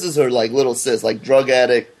 No, this is her, like, little sis, like, drug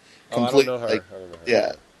addict. Complete, I don't know her. Like,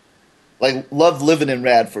 yeah. Like, loved living in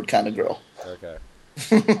Radford kind of girl. Okay.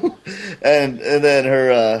 and then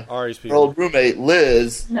her old roommate,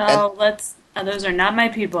 Liz. No, those are not my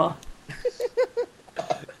people.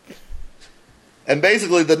 And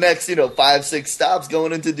basically the next, 5-6 stops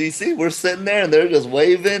going into D.C., we're sitting there and they're just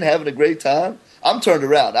waving, having a great time. I'm turned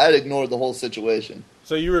around. I had ignored the whole situation.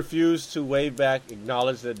 So you refuse to wave back,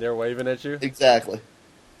 acknowledge that they're waving at you? Exactly.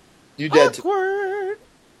 You dead awkward.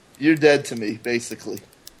 You're dead to me, basically.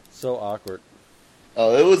 So awkward.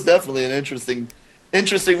 Oh, it was definitely an interesting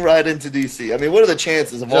ride into D.C. I mean, what are the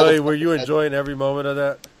chances of Joey, were you enjoying every moment of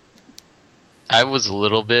that? I was a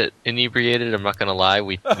little bit inebriated, I'm not going to lie.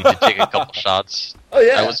 We did take a couple shots. Oh,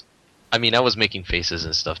 yeah. I was making faces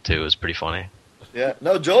and stuff, too. It was pretty funny. Yeah.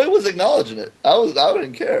 No, Joey was acknowledging it. I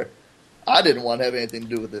didn't care. I didn't want to have anything to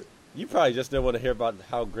do with it. You probably just didn't want to hear about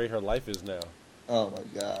how great her life is now. Oh, my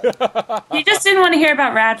God. You just didn't want to hear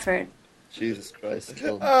about Radford. Jesus Christ.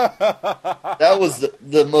 That was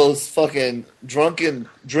the most fucking drunken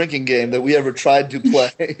drinking game that we ever tried to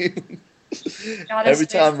play. Every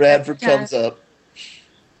time Radford comes up.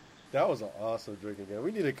 That was an awesome drinking game.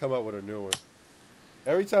 We need to come up with a new one.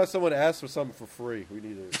 Every time someone asks for something for free, we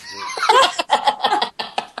need to...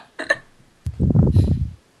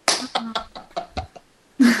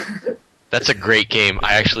 That's a great game.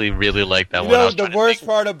 I actually really like that one. The worst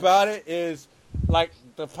part about it is, like,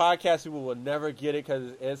 the podcast people will never get it because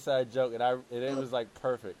it's an inside joke, and it was, like,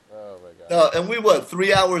 perfect. Oh, my God. And we,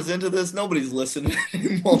 3 hours into this? Nobody's listening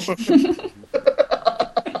anymore.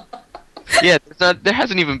 Yeah, there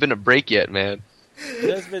hasn't even been a break yet, man.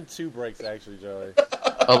 There's been 2 breaks actually, Joey.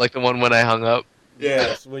 Oh, like the one when I hung up. Yeah.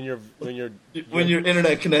 Yes, when your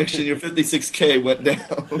internet connection, your 56K went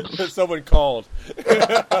down. someone called.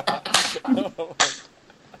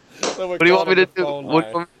 What do you want me to do?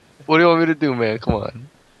 What do you want me to do, man? Come on.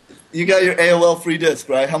 You got your AOL free disc,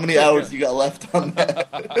 right? How many hours you got left on that?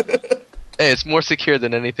 Hey, it's more secure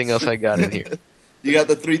than anything else I got in here. You got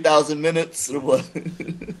the 3,000 minutes or what?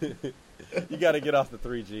 You got to get off the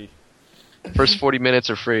 3G. First 40 minutes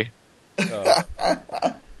are free. Oh.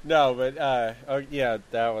 No, but yeah,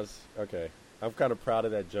 that was okay. I'm kind of proud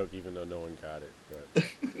of that joke, even though no one got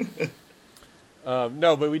it. But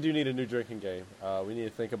no, but we do need a new drinking game. We need to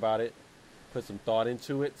think about it, put some thought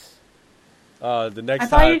into it. The next I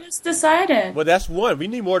thought time, you just decided. well, that's one. We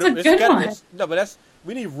need more. It's a good one. No, but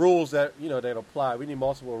we need rules that that apply. We need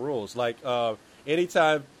multiple rules. Like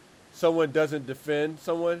anytime someone doesn't defend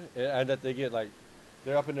someone and that they get like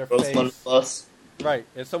they're up in their Roast on the face, bus. right?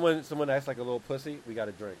 And someone acts like a little pussy, we got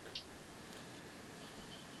to drink.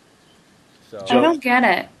 So I don't get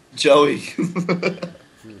it. Joey.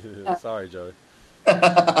 sorry, Joey.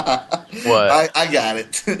 What? I got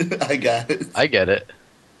it. I got it. I get it.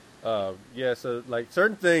 Yeah, so like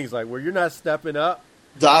certain things, like where you're not stepping up,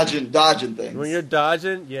 Dodging things. when you're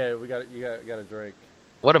dodging, yeah, you got to drink.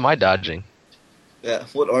 What am I dodging? Yeah,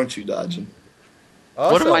 what aren't you dodging?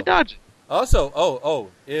 Also, What am I dodging? Also,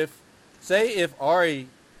 if Ari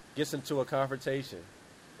gets into a confrontation,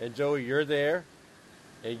 and Joey, you're there,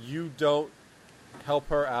 and you don't help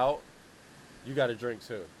her out, you got to drink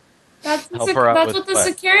too. That's Help her out with what the what?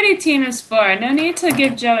 security team is for. No need to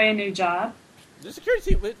give Joey a new job. The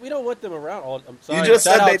security team, we don't want them around. I'm sorry. You just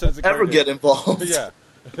Shout said out they to the don't ever security get team. involved. Yeah.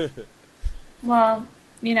 Well,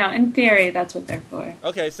 in theory, that's what they're for.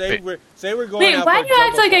 Okay, say we're going Wait, out why for do you a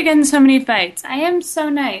act jumbo like I fight. get in so many fights? I am so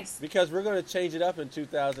nice. Because we're going to change it up in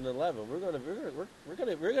 2011. We're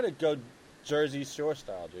gonna go Jersey Shore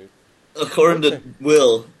style, dude. According to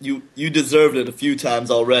Will, you deserved it a few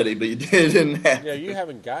times already, but you didn't have. Yeah, you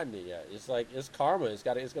haven't gotten it yet. It's like it's karma. It's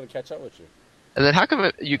going to catch up with you And then how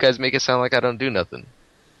come you guys make it sound like I don't do nothing?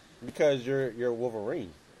 because you're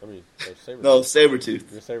Wolverine. I mean, Sabretooth. No,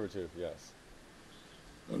 Sabretooth. You're Sabretooth. Yes.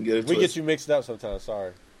 Don't get it We get twisted. you mixed up sometimes.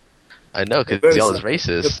 Sorry. I know, Very because y'all is similar.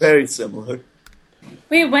 They're racist. very similar.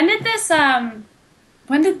 Wait, when did this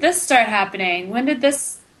start happening? Where did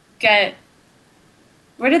this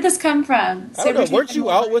come from? I don't know. Sabretooth Weren't you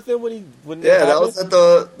and out with him when it Yeah, that happened? was at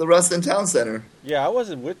the Rustin Town Center Yeah, I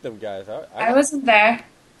wasn't with them guys. I wasn't there.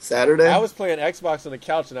 Saturday. I was playing Xbox on the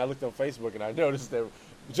couch and I looked on Facebook and I noticed that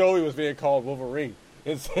Joey was being called Wolverine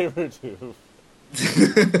in Sabretooth.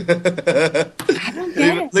 I don't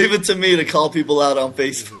get it. Leave it to me to call people out on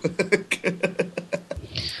Facebook.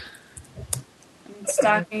 I'm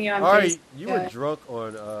stalking you on All right, Facebook. you were drunk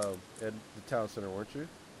on at the town center, weren't you?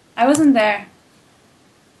 I wasn't there.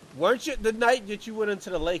 Weren't you the night that you went into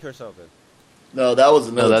the lake or something? No, that was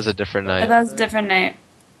No, another. that's a different But night. that was a different night.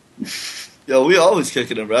 Yo, we always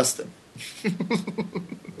kick it in Rustin.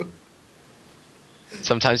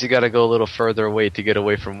 Sometimes you gotta go a little further away to get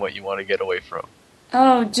away from what you want to get away from.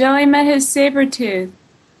 Oh, Joey met his Sabretooth.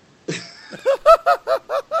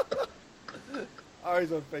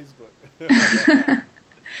 Ari's on Facebook.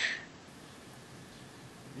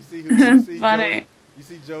 You see who? You see Funny. Joey, you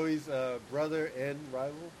see Joey's brother and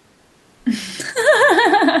rival.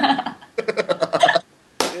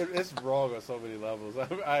 It's wrong on so many levels.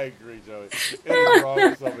 I agree, Joey. It's wrong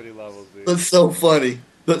on so many levels, dude. That's so funny.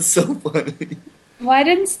 That's so funny. Why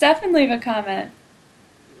didn't Stefan leave a comment?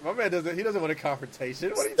 My man doesn't. He doesn't want a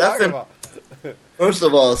confrontation. What are you Stefan- talking about? First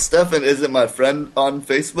of all, Stefan isn't my friend on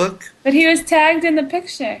Facebook. But he was tagged in the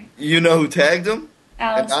picture. You know who tagged him?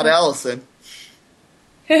 And not Allison. Allison.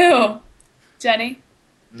 Who? Jenny?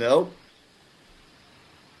 Nope.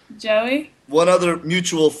 Joey? One other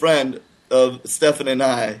mutual friend of Stefan and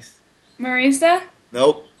I. Marisa?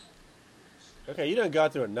 Nope. Okay, you done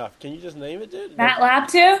got through enough. Can you just name it, dude? Matt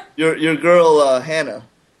Laptu? Your girl Hannah.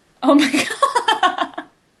 Oh my god.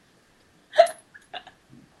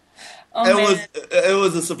 Oh man. It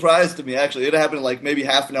was a surprise to me actually. It happened like maybe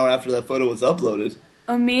half an hour after that photo was uploaded.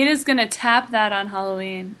 Omid is gonna tap that on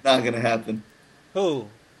Halloween. Not gonna happen. Who?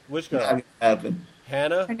 Which Not girl? gonna happen.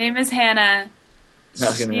 Hannah? Her name is Hannah.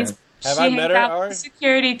 Not gonna She's- happen. Have she I hangs met her, out with Ari? the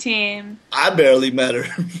security team. I barely met her.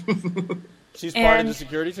 She's part of And- the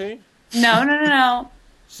security team? No.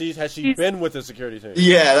 Has she She's- been with the security team?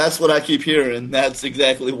 Yeah, that's what I keep hearing. That's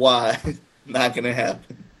exactly why. Not gonna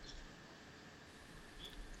happen.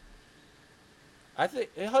 I think.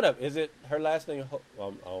 Hold up. Is it her last name?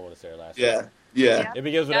 Well, I don't want to say her last Yeah. name. Yeah. It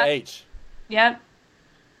begins with Yeah. an H. Yep.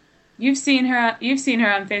 You've seen her. You've seen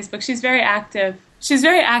her on Facebook. She's very active. She's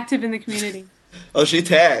very active in the community. Oh, she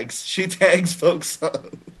tags. She tags folks.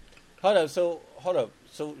 Hold up.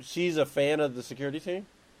 So she's a fan of the security team?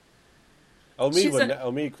 She's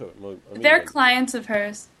Omid They're would- clients of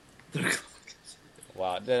hers.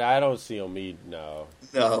 Wow, then I don't see Omid. No.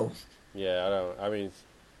 No. Yeah, I don't. I mean,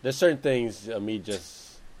 there's certain things Omid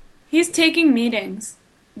just. He's taking meetings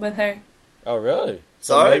with her. Oh, really?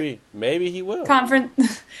 So Sorry? maybe he will.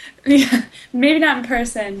 Conference. Yeah, maybe not in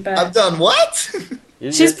person, but I've done what?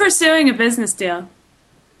 she's pursuing a business deal.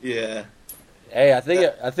 Yeah. Hey, I think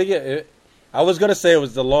it. I was gonna say it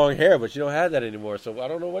was the long hair, but you don't have that anymore, so I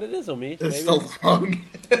don't know what it is, Omid. It's Maybe. so long.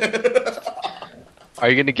 Are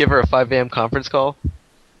you going to give her a 5 a.m. conference call?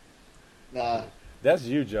 Nah. That's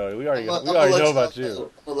you, Joey. We already I'm know about you. I'm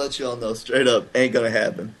gonna let y'all know straight up. Ain't gonna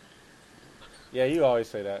happen. Yeah, you always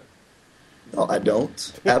say that. No, I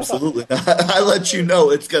don't. Absolutely not. I let you know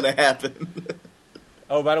it's gonna happen.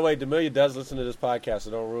 Oh, by the way, D'Amelia does listen to this podcast,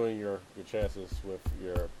 so don't ruin your chances with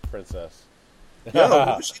your princess.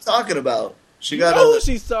 Yo, who's she talking about? She You got know other. who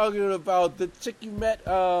she's talking about? The chick you met.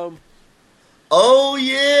 Oh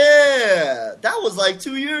yeah, that was like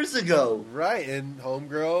 2 years ago. Right, and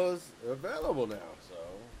Homegirl is available now, so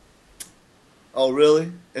Oh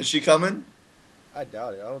really? Is she coming? I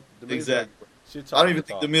doubt it. D'Amelia's Exactly. like- she'll I talk don't the even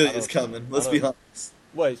think talk. D'Amelia's I don't- coming. Let's I be don't- honest.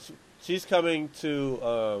 Wait, she's coming to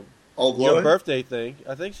Oh your glory. birthday thing.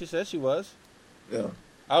 I think she said she was. Yeah.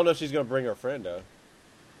 I don't know if she's gonna bring her friend though.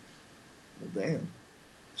 Well, damn.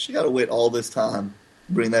 She got to wait all this time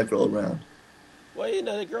to bring that girl around. Well, you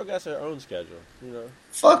know, the girl got her own schedule. You know.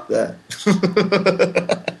 Fuck that.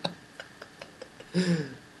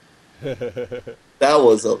 That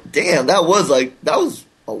was a damn. That was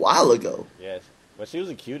a while ago. Yes, but she was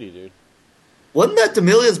a cutie, dude. Wasn't that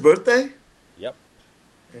D'Amelia's birthday? Yep.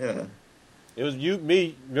 Yeah, It was you,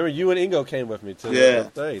 me. Remember, you and Ingo came with me to Yeah. the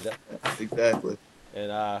thing, exactly.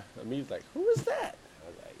 and me was like, "Who is that?" I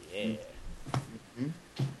was like, "Yeah." Mhm.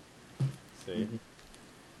 See,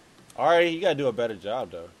 Ari, you gotta do a better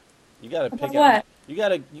job though. You gotta About pick what? out. You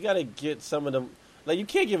gotta get some of them. Like you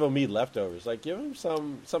can't give them meat leftovers. Like give them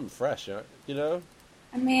something fresh. You know,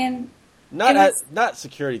 I mean, not It was- not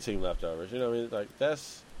security team leftovers. You know what I mean? Like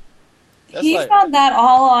that's he like found that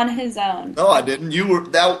all on his own. No, I didn't. You were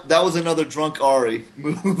that was another drunk Ari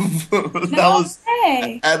move. That No was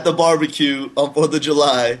way. at the barbecue on 4th of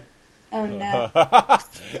July. Oh no, I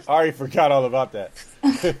already forgot all about that.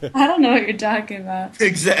 I don't know what you're talking about.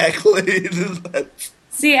 Exactly.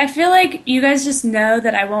 See, I feel like you guys just know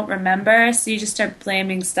that I won't remember, so you just start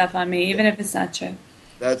blaming stuff on me, even if it's not true.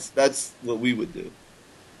 That's what we would do.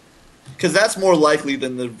 Because that's more likely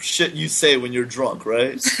than the shit you say when you're drunk,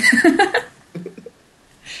 right?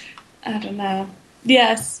 I don't know.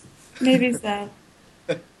 Yes, maybe so.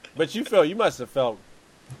 But you must have felt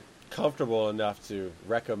comfortable enough to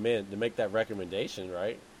make that recommendation,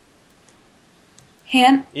 right?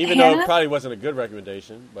 Even though Hannah, it probably wasn't a good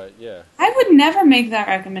recommendation, but yeah. I would never make that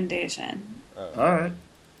recommendation. All right.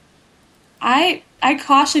 I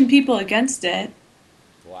caution people against it.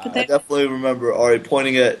 Wow. But I definitely remember Ari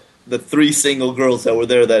pointing at the 3 single girls that were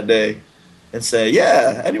there that day and saying,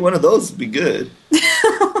 yeah, any one of those would be good.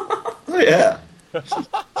 Oh, yeah.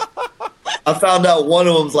 I found out one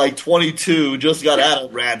of them's like 22, just got out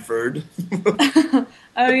of Radford.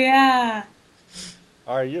 Oh yeah.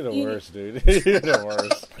 All right, you're the You- worst, dude. You're the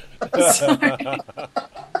worst.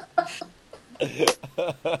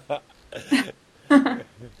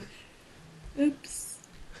 Oops.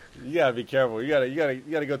 You gotta be careful. You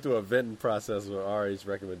gotta go through a vetting process with Ari's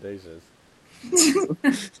recommendations.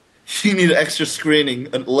 You need an extra screening,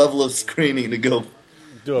 a level of screening to go.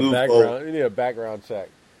 Do a Move background. forward. You need a background check.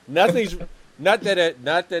 Nothing's not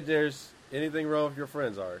that there's anything wrong with your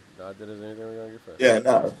friends, Ari. Not that there's anything wrong with your friends. Yeah,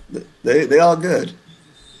 no, they all good.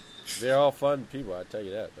 They're all fun people. I tell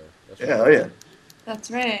you that, though. That's Yeah, right. oh yeah.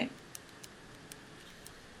 That's right.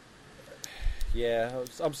 Yeah,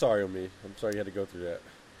 I'm sorry, Omi. I'm sorry you had to go through that.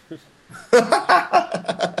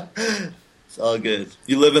 It's all good.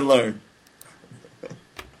 You live and learn.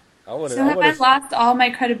 I want So have I lost all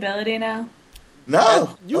my credibility now?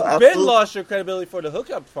 No, You've no, been absolutely. lost your credibility for the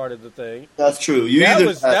hookup part of the thing. That's true. You That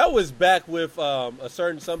either was back with a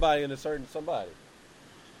certain somebody and a certain somebody.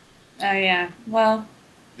 Oh yeah. Well,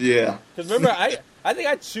 yeah. Because remember, I think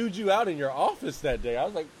I chewed you out in your office that day. I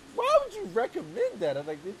was like, why would you recommend that? I was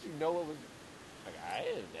like, did you know what was? Like, I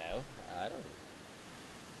didn't know. I don't.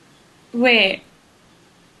 wait.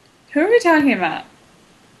 Who are we talking about?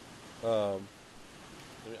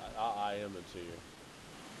 I am it to you.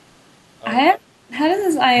 How does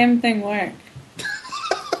this IM thing work?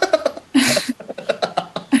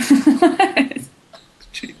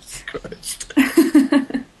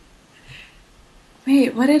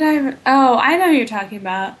 Wait, what did I? Oh, I know who you're talking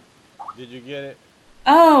about. Did you get it?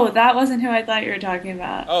 Oh, that wasn't who I thought you were talking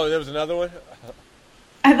about. Oh, there was another one?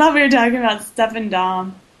 I thought we were talking about Steph and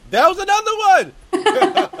Dom. That was another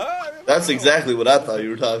one! That's exactly what I thought you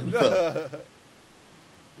were talking about.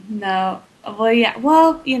 No. Well, yeah.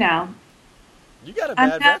 Well, you know. You got a I'm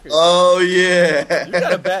bad not- record. Oh yeah. You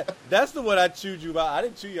got a bad. That's the one I chewed you about. I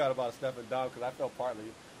didn't chew you out about Steph and Dom because I felt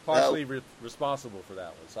partially responsible for that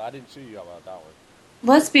one. So I didn't chew you out about that one.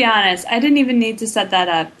 Let's be honest. I didn't even need to set that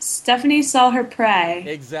up. Stephanie saw her prey.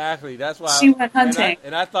 Exactly. That's why She went hunting.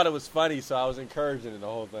 and I thought it was funny, so I was encouraging in the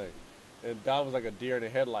whole thing. And Dom was like a deer in the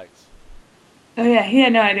headlights. Oh yeah, he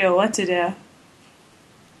had no idea what to do.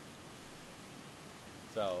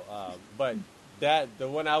 So, but the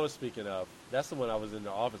one I was speaking of, that's the one I was in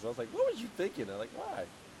the office. I was like, what was you thinking? I'm like, why?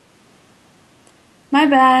 My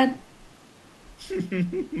bad.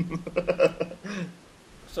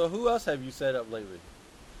 So who else have you set up lately?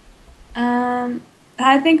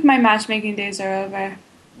 I think my matchmaking days are over.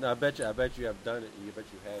 No, I bet you have done it. I bet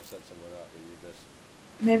you have set someone up, and you just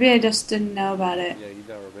Maybe I just didn't know about it. you're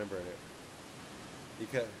not remembering it. You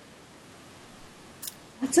can.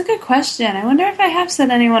 That's a good question. I wonder if I have set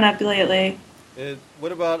anyone up lately. And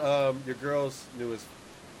what about your girl's newest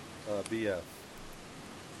BF?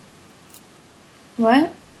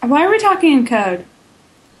 What? Why are we talking in code?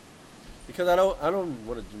 Because I don't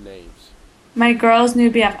want to do names. My girl's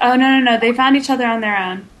new BF. Oh, no. They found each other on their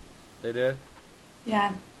own. They did.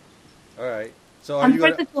 Yeah. All right. So are On you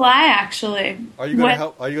 4th gonna of July, actually. are you gonna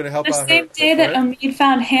help? Are you gonna help The out same her? day that Omid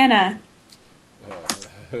found Hannah.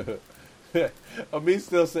 Amit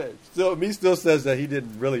still says that he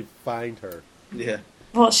didn't really find her. Yeah.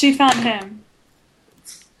 Well, she found him.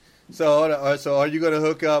 So are you gonna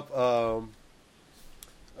hook up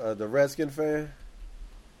the Redskin fan?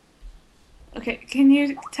 Okay, can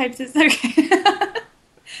you type this? Okay.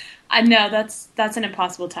 I know that's an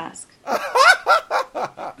impossible task.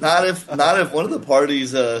 Not if one of the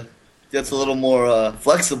parties gets a little more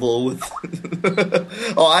flexible with.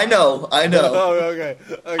 Oh, I know. Oh, okay.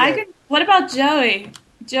 I could. What about Joey?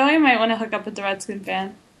 Joey might want to hook up with the Redskin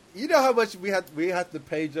fan. You know how much we have to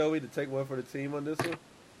pay Joey to take one for the team on this one?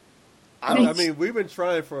 I don't. I mean, we've been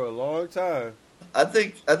trying for a long time. I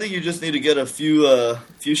think you just need to get a few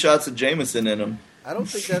shots of Jameson in him. I don't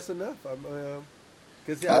think that's enough.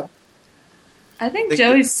 Because I think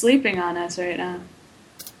Joey's sleeping on us right now.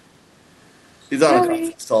 He's on a Joey.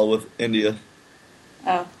 conference call with India.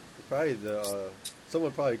 Oh. probably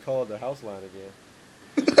someone probably called the house line again.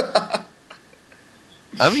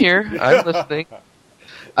 I'm here. I'm listening.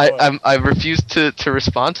 I refuse to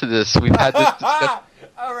respond to this. We've had this discussion.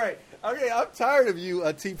 All right. Okay, I'm tired of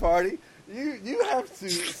you, Tea Party. You have to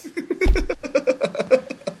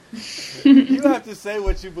you have to say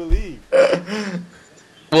what you believe.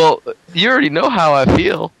 Well, you already know how I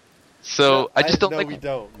feel. So I just don't no, like. we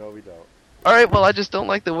don't. No, we don't. All right. Well, I just don't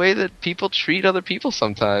like the way that people treat other people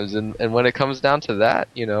sometimes, and when it comes down to that,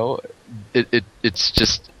 you know, it's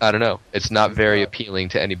just I don't know. It's not very appealing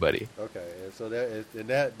to anybody. Okay, and so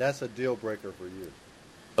that's a deal breaker for you.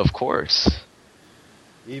 Of course.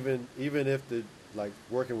 Even if the like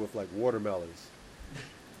working with like watermelons.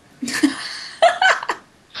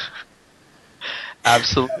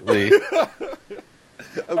 Absolutely.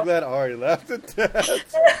 I'm glad Ari laughed at that.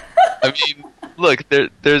 I mean, look,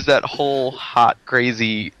 there's that whole hot,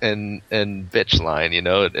 crazy, and bitch line. You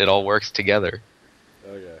know, it all works together.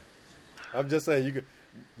 Okay, I'm just saying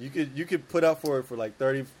you could put up for it for like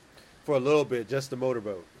 30 for a little bit just to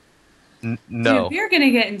motorboat. No. Dude, we're going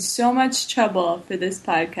to get in so much trouble for this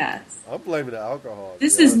podcast. I'm blaming the alcohol.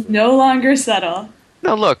 This is no longer subtle.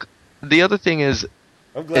 No, look, the other thing is,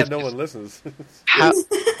 I'm glad no one listens. how,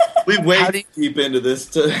 We How way do you- deep into this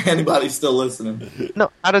to anybody still listening.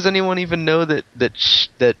 no, how does anyone even know that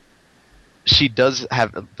she does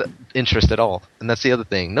have interest at all? And that's the other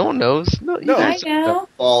thing. No one knows. No, you No. I guys don't know.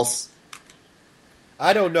 False.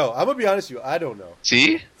 I don't know. I'm gonna be honest with you. I don't know.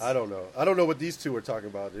 See? I don't know. I don't know what these two are talking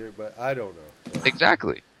about here, but I don't know.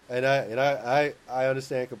 Exactly. And I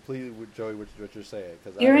understand completely with Joey what you're saying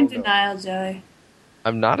because You're in don't know. denial, Joey.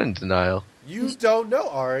 I'm not in denial. You don't know,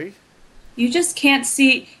 Ari. You just can't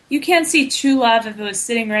see. You can't see true love if it was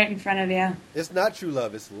sitting right in front of you. It's not true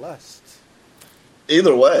love. It's lust.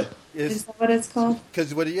 Either way. Is It's that what it's called?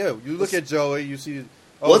 because what do you look at Joey, you see.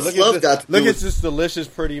 What's look love at got to do look with- at this delicious,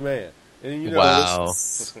 pretty man, and you know Wow.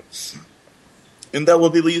 Isn't that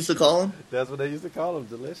what people used to call him? that's what they used to call him,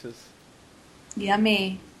 delicious.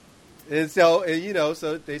 Yummy. And so,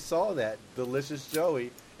 so they saw that delicious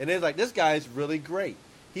Joey, and they're like, this guy is really great.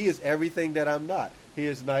 He is everything that I'm not. He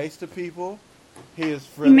is nice to people. He is He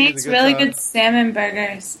friendly. makes he's a really time. good salmon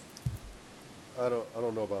burgers. I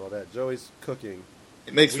don't know about all that. Joey's cooking.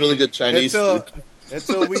 It makes really good Chinese food.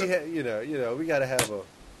 Until we we gotta have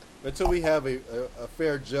until we have a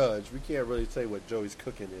fair judge. We can't really say what Joey's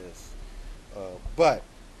cooking is, but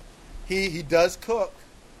he does cook,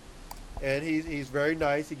 and he's very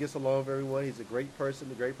nice. He gets along with everyone. He's a great person,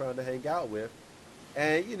 a great person to hang out with,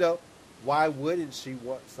 and why wouldn't she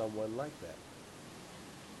want someone like that?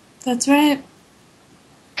 That's right.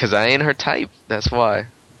 Because I ain't her type. That's why.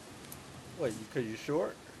 What? Because you're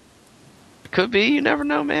short? Could be. You never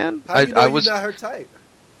know, man. How do you know I you're was not her type?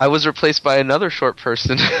 I was replaced by another short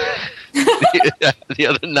person the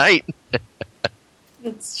other night.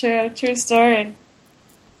 That's true. True story.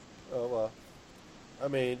 Oh well, I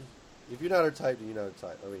mean, if you're not her type, then you're not her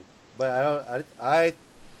type. I mean, but I don't.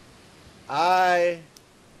 I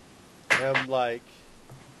am like,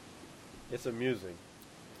 it's amusing.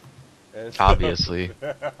 And so- Obviously.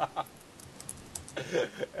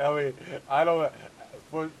 I mean, I don't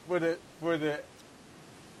for the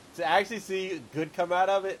to actually see good come out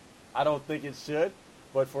of it. I don't think it should,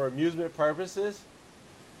 but for amusement purposes,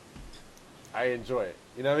 I enjoy it.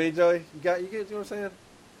 You know what I mean, Joey? You get what I'm saying?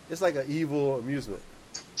 It's like an evil amusement,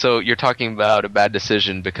 So you're talking about a bad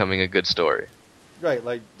decision becoming a good story. right?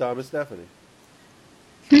 Like Dom and Stephanie.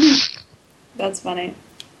 That's funny.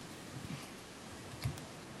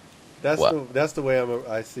 That's the way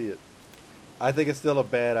I see it. I think it's still a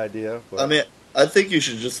bad idea. But I mean, I think you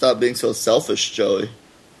should just stop being so selfish, Joey,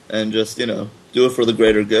 and just do it for the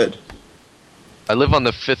greater good. I live on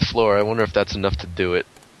the 5th floor. I wonder if that's enough to do it.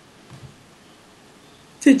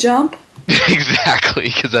 To jump? Exactly,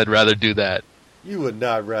 because I'd rather do that. you would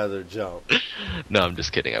not rather jump, No, I'm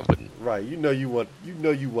just kidding. I wouldn't. right? You know you want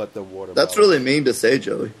the water. That's bottle. really mean to say,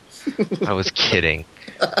 Joey. I was kidding.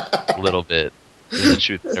 A little bit. There's the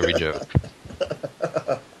truth in every joke.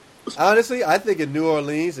 Honestly, I think in New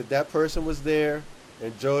Orleans, if that person was there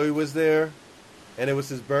and Joey was there, and it was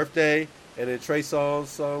his birthday, and then Trey Songz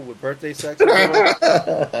song with birthday sex,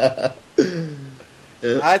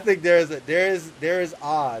 I think there is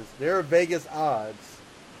odds. There are Vegas odds.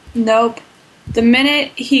 Nope. The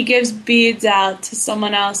minute he gives beads out to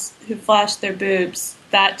someone else who flashed their boobs,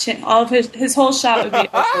 that all of his whole shot would be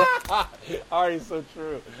over. Ari, so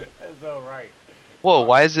true. That's so right. Whoa,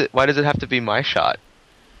 why does it have to be my shot?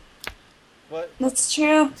 But That's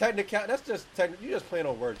true. that's just you just playing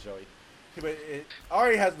on words, Joey. But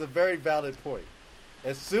Ari has the very valid point.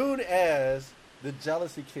 As soon as the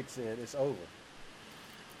jealousy kicks in, it's over.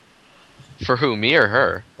 For who, me or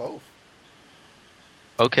her? Both.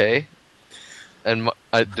 Okay. And do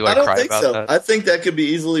I I don't cry think about so. that? I think that could be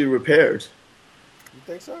easily repaired. You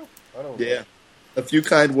think so? I don't know. Yeah, a few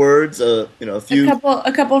kind words, a few,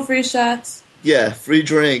 A couple free shots. free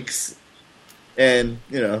drinks, and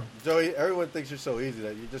Joey, everyone thinks you're so easy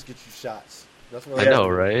that you just get you shots. That's what I know,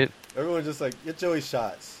 right? Everyone's just like, get Joey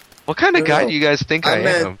shots. What kind of No, guy no. do you guys think I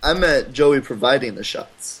am? I meant Joey providing the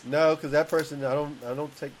shots. No, because that person, I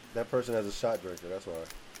don't take that person as a shot drinker. That's why.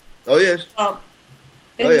 Oh yeah, Oh.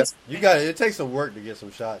 Oh, yeah. You got it. It takes some work to get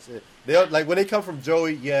some shots. They'll like when they come from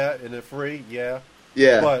Joey, yeah, and they're free, yeah.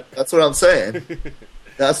 yeah. But- That's what I'm saying.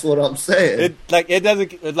 That's what I'm saying. It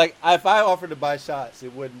doesn't if I offered to buy shots,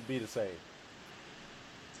 it wouldn't be the same.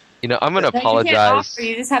 You know, I'm gonna You can't apologize. offer,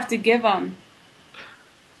 you just have to give them.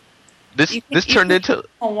 This turned into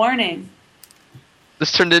a warning.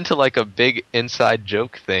 like a big inside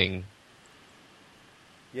joke thing.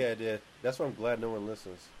 Yeah, it did. That's why I'm glad no one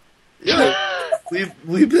listens. Yeah,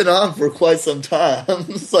 we've been on for quite some time.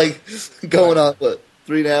 It's like going on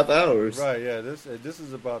 3.5 hours. Right? Yeah. This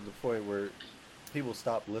is about the point where people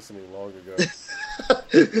stopped listening long ago.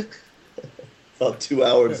 About 2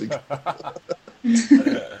 hours ago.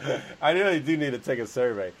 I really do need to take a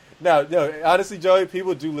survey. No, honestly, Joey,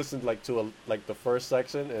 people do listen to the first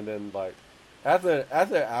section, and then after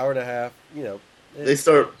an hour and a half, They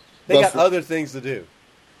start. they got buffering. other things to do.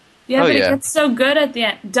 Yeah, Oh, but yeah. it gets so good at the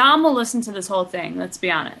end. Dom will listen to this whole thing, let's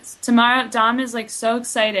be honest. Tomorrow, Dom is so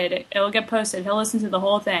excited. It'll get posted. He'll listen to the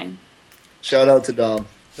whole thing. Shout out to Dom.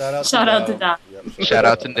 Shout out to Dom. Yep, Shout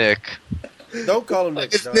out to Nick. Don't call him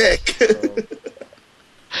Nick. It's Dom. Nick.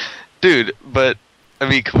 Dude, but I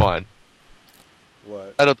mean, come on.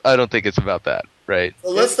 What? I don't think it's about that, right?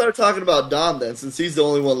 So let's start talking about Dom then, since he's the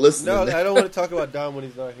only one listening. No, I don't want to talk about Dom when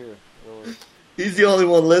he's not here. I don't wanna- He's the only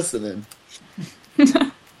one listening.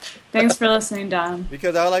 Thanks for listening, Dom.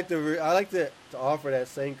 Because I like to offer that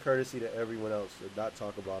same courtesy to everyone else and not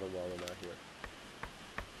talk about him while I'm not here.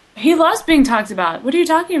 He loves being talked about. What are you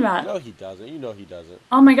talking about? No, he doesn't. You know he doesn't.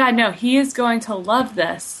 Oh my god, no. He is going to love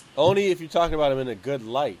this. Only if you're talking about him in a good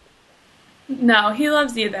light. No, he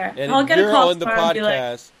loves either. And I'll get a you're call on the tomorrow and be like,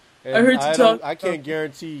 podcast, and I heard you talk. I can't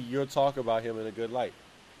guarantee you'll talk about him in a good light.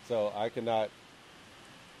 So I cannot.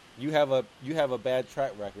 You have a bad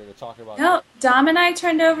track record of talking about no, him. Dom and I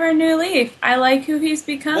turned over a new leaf. I like who he's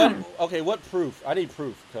become. What proof? I need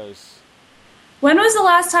proof, because When was the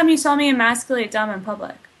last time you saw me emasculate Dom in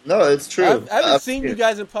public? No, it's true. I haven't seen you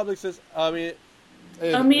guys in public since, in a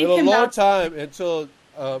can long vouch. time, until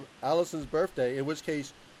Allison's birthday, in which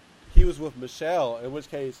case he was with Michelle, in which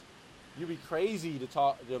case you'd be crazy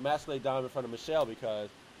to emasculate Dom in front of Michelle, because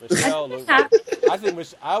Michelle looks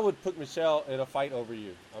I would put Michelle in a fight over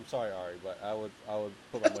you. I'm sorry, Ari, but I would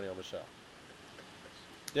put my money on Michelle.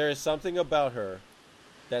 There is something about her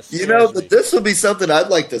that scares me. This would be something I'd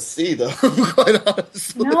like to see, though, quite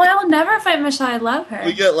honestly. No, I will never fight Michelle. I love her.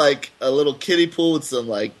 We get, like, a little kiddie pool with some,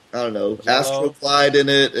 like, I don't know, Jell-O. Astroglide in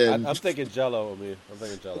it. And I'm thinking Jell-O, I'm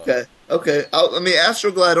thinking Jell-O. Okay.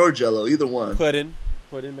 Astroglide or Jell-O, either one. Pudding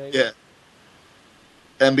maybe? Yeah.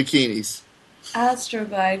 And bikinis.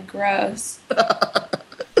 Astroglide, gross.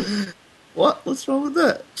 What? What's wrong with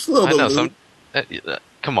that? Just a little I bit know of some. lube.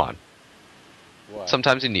 Come on. What?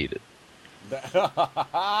 Sometimes you need it.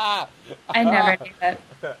 I never knew that.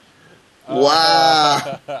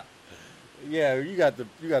 Wow. Yeah, you got to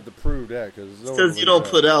prove that, because Says you don't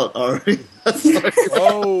put out, Ari.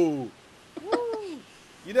 Oh. Woo.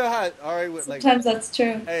 You know how Ari would, like, Sometimes that's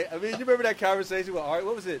true. hey, I mean, you remember that conversation with Ari?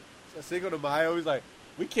 What was it? Cinco de Mayo. He's like,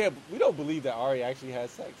 we don't believe that Ari actually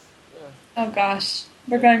has sex. Yeah. Oh gosh,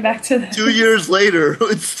 we're going back to that. 2 years later,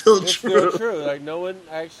 it's still It's true. still true. Like, no one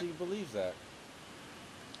actually believes that.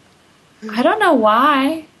 I don't know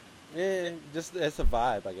why. Yeah, just it's a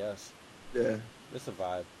vibe, I guess. Yeah. It's a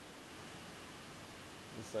vibe.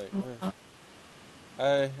 It's like,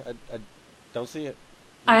 I don't see it.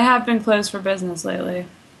 I have been closed for business lately.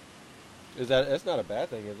 That's not a bad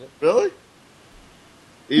thing, is it? Really?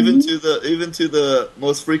 Even to the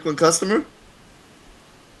most frequent customer?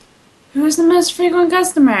 Who's the most frequent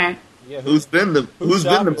customer? Yeah. Who's been the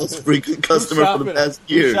shopping? most frequent customer for the past Who's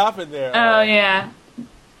year? shopping there? Oh yeah.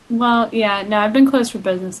 Well, yeah. No, I've been closed for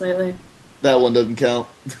business lately. That one doesn't count.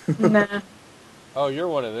 Nah. Oh, you're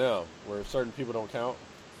one of them, where certain people don't count.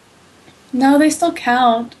 No, they still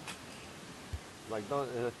count. Like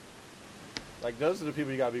like those are the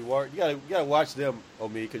people you gotta be worried. You gotta watch them,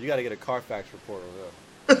 Omi, because you gotta get a Carfax report on them.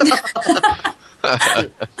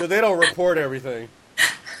 Because they don't report everything.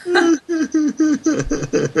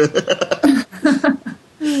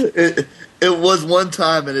 It was one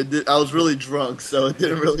time, and I was really drunk, so it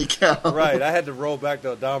didn't really count. Right, I had to roll back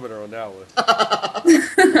the odometer on that one.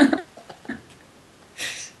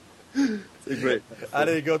 It's a great. I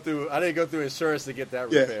didn't go through insurance to get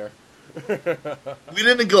that Yeah. repair. We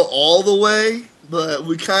didn't go all the way, but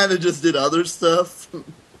we kind of just did other stuff.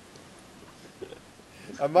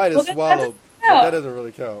 I might have Well, that swallowed, doesn't but count. that doesn't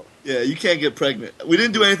really count. Yeah, you can't get pregnant. We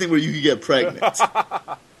didn't do anything where you could get pregnant.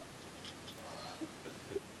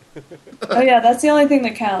 Oh yeah, that's the only thing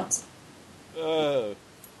that counts. Wow.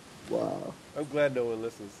 I'm glad no one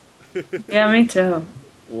listens. Yeah, me too.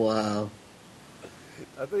 Wow.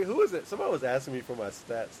 I think, who was it? Somebody was asking me for my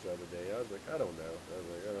stats the other day. I was like, I don't know.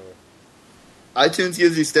 iTunes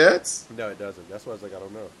gives you stats? No, it doesn't. That's why I was like, I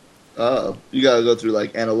don't know. Oh, you gotta go through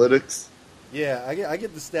like analytics. Yeah, I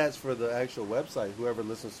get the stats for the actual website, whoever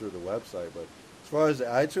listens through the website. But as far as the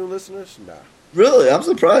iTunes listeners, nah. Really, I'm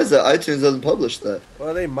surprised that iTunes doesn't publish that.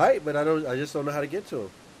 Well, they might, but I just don't know how to get to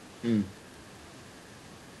them.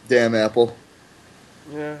 Damn Apple.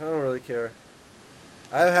 Yeah, I don't really care.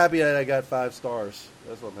 I'm happy that I got 5 stars.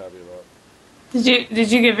 That's what I'm happy about.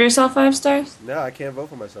 Did you give yourself 5 stars? No, I can't vote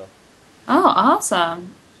for myself. Oh,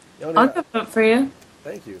 awesome. I'll go vote for you.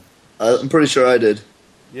 Thank you. I'm pretty sure I did.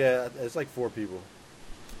 Yeah, it's like 4 people,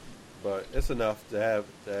 but it's enough to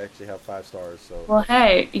actually have 5 stars. So. Well,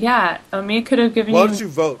 hey, yeah, Omi could have given Why you don't you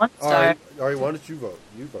vote? 1 star. Ari, why don't you vote?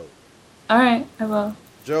 You vote. All right, I will.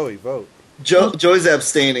 Joey, vote. Joey's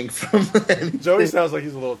abstaining from anything. Joey sounds like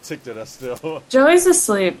he's a little ticked at us still. Joey's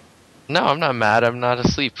asleep. No, I'm not mad. I'm not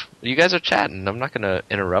asleep. You guys are chatting. I'm not gonna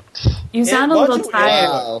interrupt. You sound a Why don't little you tired.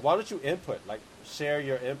 input? Wow. Why don't you input? Like, share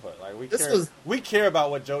your input. Like, This we care about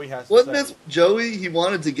what Joey has to Wasn't say. this Joey? He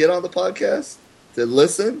wanted to get on the podcast to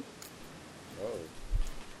listen. Oh.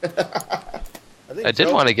 think I did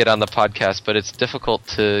Joe- want to get on the podcast, but it's difficult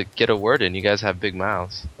to get a word in. You guys have big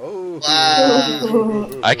mouths. Oh.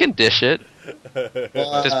 Wow. I can dish it.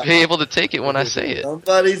 Wow. Just be able to take it when I say it.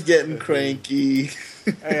 Somebody's getting cranky.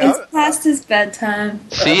 Hey, It's past his bedtime.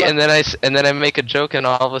 See, and then I make a joke, and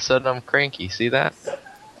all of a sudden I'm cranky. See that?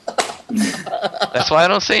 That's why I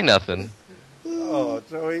don't say nothing. oh,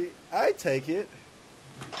 Joey, I take it.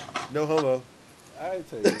 No homo. I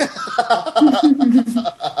tell you.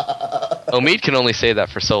 Omid can only say that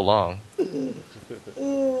for so long.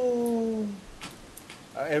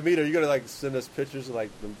 And Meet, are you gonna like send us pictures of like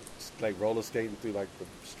them like roller skating through like the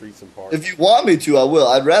streets and parks? If you want me to, I will.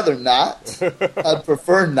 I'd rather not. I'd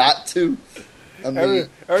prefer not to. I mean,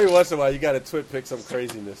 every once in a while, you got to twit pick some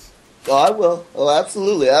craziness. oh, I will. Oh,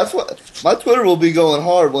 absolutely. That's what my Twitter will be going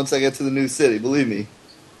hard once I get to the new city. Believe me.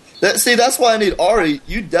 That's why I need Ari.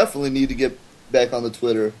 You definitely need to get back on the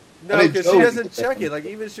Twitter. No, because she doesn't check it. Like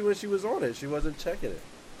even when she was on it, she wasn't checking it.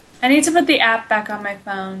 I need to put the app back on my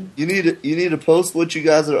phone. You need to post what you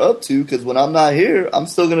guys are up to, because when I'm not here, I'm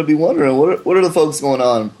still going to be wondering what are the folks going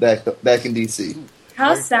on back in DC.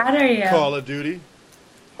 How sad are you? Call of Duty.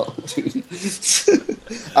 Oh, dude.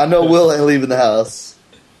 I know Will ain't leaving the house.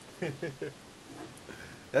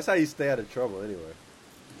 That's how you stay out of trouble, anyway.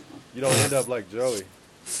 You don't end up like Joey.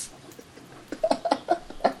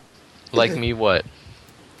 Like me, what?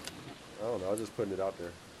 I don't know. I was just putting it out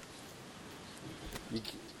there. You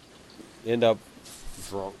end up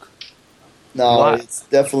drunk. No, What? it's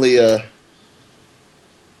definitely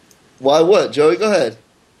Why? What? Joey, go ahead.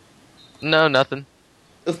 No, nothing.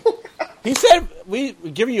 He said we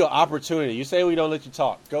give you an opportunity. You say we don't let you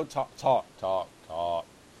talk. Go talk.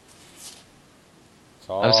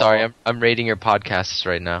 I'm sorry. I'm rating your podcasts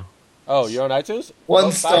right now. Oh, you're on iTunes? One Oh,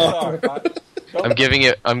 star. 5 star.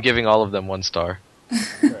 I'm giving all of them 1 star.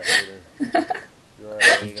 You're a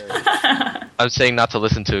hater. I'm saying not to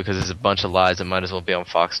listen to it because it's a bunch of lies. It might as well be on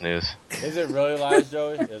Fox News. Is it really lies,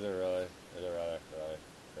 Joey? Is it really?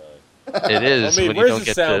 Really? It is I mean, when you where's don't the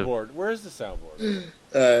get soundboard? Where's the soundboard?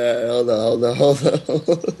 Hold on.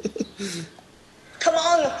 Come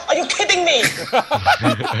on, are you kidding me?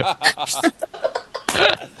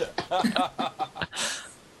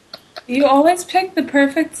 You always pick the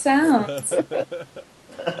perfect sounds.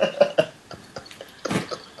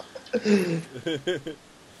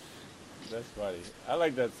 That's funny. I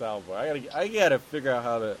like that soundboard. I gotta figure out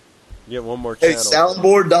how to get one more Hey, channel.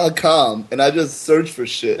 soundboard.com, and I just search for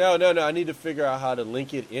shit. No. I need to figure out how to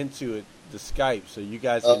link it into the Skype so you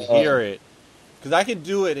guys can hear it. Because I can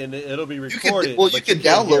do it and it'll be recorded. You but can can't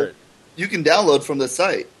hear download. it. You can download from the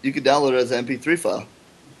site. You can download it as an MP3 file.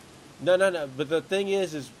 No. But the thing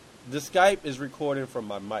is the Skype is recording from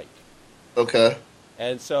my mic. Okay.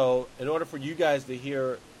 And so, in order for you guys to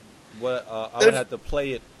hear what, I would have to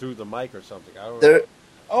play it through the mic or something. I don't know. There.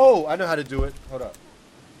 Oh, I know how to do it. Hold up.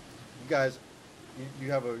 You guys, you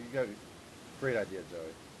got a great idea,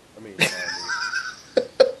 Joey.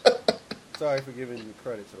 Sorry for giving you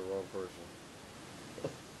credit to the wrong person.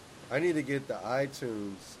 I need to get the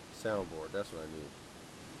iTunes soundboard. That's what I need.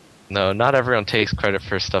 No, not everyone takes credit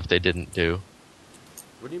for stuff they didn't do.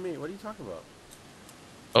 What do you mean? What are you talking about?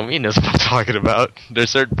 Omid knows what I'm talking about. There's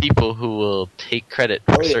certain people who will take credit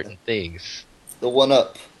for certain things. The one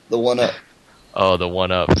up. Oh, the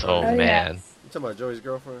one-ups. Oh, Oh, man. yes. You talking about Joey's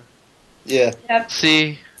girlfriend? Yeah. Yep.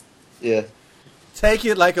 See? Yeah. Take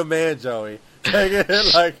it like a man, Joey. Take it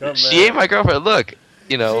like a man. She ain't my girlfriend. Look,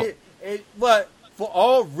 you know. But for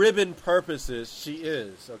all ribbon purposes, she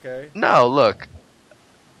is, okay? No, look.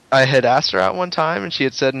 I had asked her out one time, and she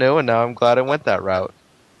had said no, and now I'm glad I went that route.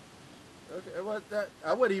 Okay, well, that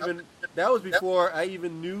was before I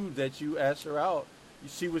even knew that you asked her out.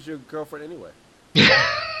 She was your girlfriend anyway.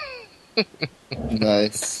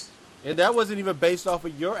 Nice. And that wasn't even based off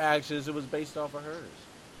of your actions, it was based off of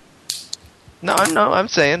hers. No, I'm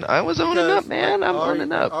saying I was owning Because up, man. I'm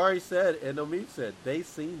owning up. Ari said, and Omid said, they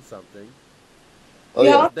seen something. Oh Yeah.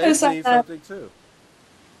 yeah. They There's seen that. something too.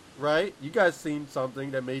 Right? You guys seen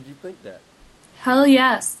something that made you think that. Hell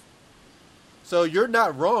yes. So you're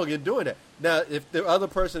not wrong in doing that. Now, if the other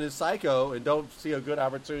person is psycho and don't see a good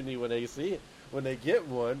opportunity when they see it, when they get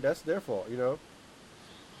one, that's their fault, you know?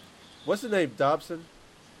 What's the name? Dobson?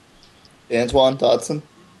 Antoine Dodson.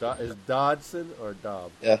 Is Dodson or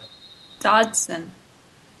Dob? Yeah. Dodson.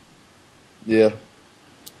 Yeah.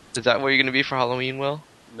 Is that what you're going to be for Halloween, Will?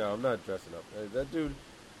 No, I'm not dressing up. Hey, that dude,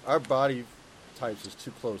 our body types is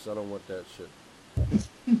too close. I don't want that shit.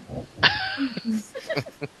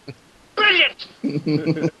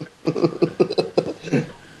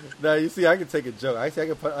 Now, you see, I can take a joke. I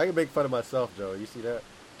can make fun of myself, Joe. You see that?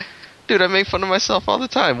 Dude, I make fun of myself all the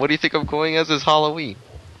time. What do you think I'm going as Halloween?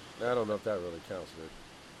 I don't know if that really counts, dude.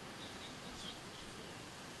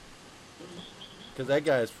 Because that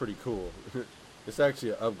guy is pretty cool. It's actually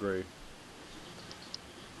an upgrade.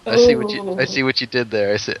 I see what you did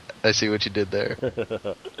there. I see what you did there.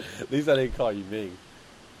 At least I didn't call you Ming.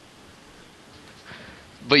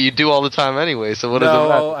 But you do all the time anyway, so what does it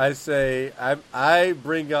matter? No, I say I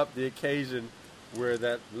bring up the occasion where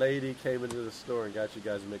that lady came into the store and got you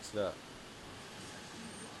guys mixed up.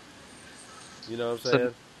 You know what I'm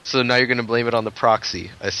saying? So now you're gonna blame it on the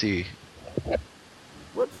proxy. I see.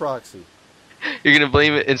 What proxy? You're gonna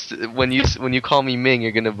blame it when you call me Ming.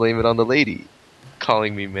 You're gonna blame it on the lady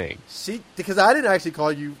calling me Ming. Because I didn't actually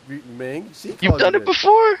call you Ming. You've done it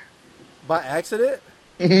before by accident,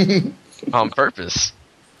 on purpose.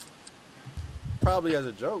 Probably as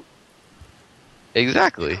a joke.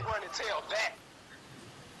 Exactly. You can run and tell that.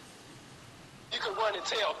 You can run and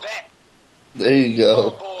tell that. There you Oh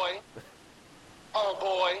go. boy. Oh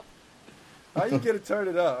boy. How you gonna turn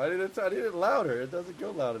it up? I need it louder. It doesn't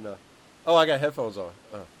go loud enough. Oh, I got headphones on.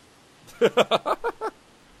 Oh.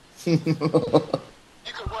 You can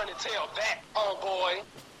run and tell that. Oh boy.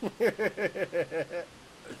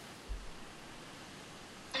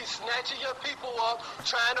 He's snatching your people up,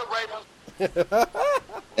 trying to rape them.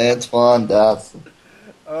 Antoine Dodson.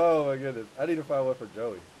 Oh my goodness! I need to find one for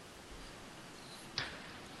Joey.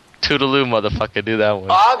 Toodaloo, motherfucker, do that one.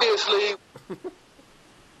 Obviously,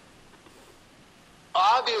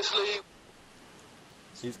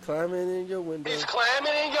 He's climbing in your window. he's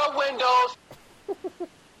climbing in your windows.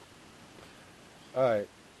 All right.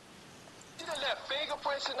 You done left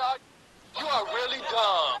fingerprints and all. You are really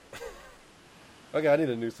dumb. Okay, I need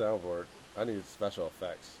a new soundboard. I need special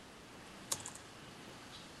effects.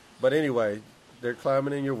 But anyway, they're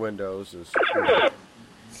climbing in your windows.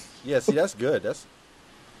 Yeah, see, that's good. That's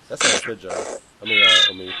a good job. I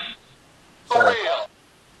mean, For sorry. real.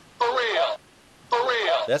 For real. For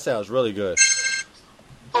real. That sounds really good.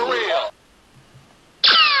 For real.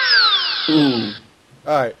 Ooh.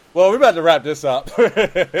 All right. Well, we're about to wrap this up.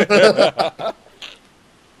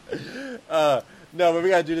 No, but we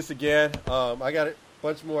got to do this again. I got a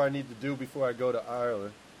bunch more I need to do before I go to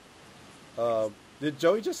Ireland. Did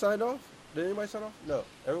Joey just sign off? Did anybody sign off? No.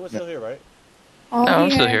 Everyone's still here, right? All No,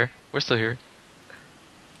 I'm still here. We're still here.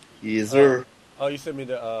 Yes, sir. Oh, you sent me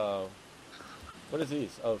the, what is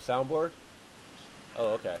these? Oh, soundboard?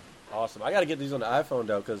 Oh, okay. Awesome. I got to get these on the iPhone,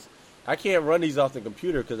 though, because I can't run these off the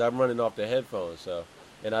computer because I'm running off the headphones, so,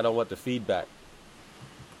 and I don't want the feedback.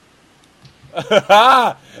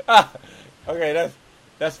 Okay,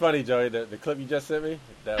 that's funny, Joey. The clip you just sent me,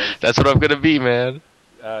 That's what I'm gonna be, man.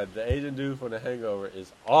 the Asian dude from The Hangover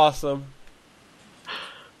is awesome.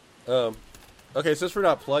 Okay, since we're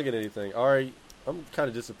not plugging anything, Ari, I'm kind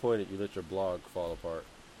of disappointed you let your blog fall apart.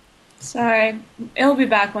 Sorry. It'll be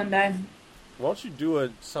back one day. Why don't you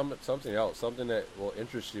do something else, something that will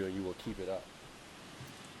interest you and you will keep it up?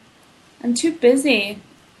 I'm too busy.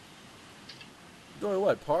 Doing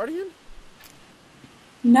what, partying?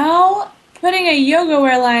 No, putting a yoga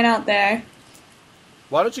wear line out there.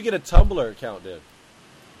 Why don't you get a Tumblr account then?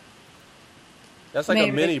 That's like a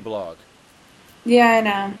Maybe. mini blog. Yeah, I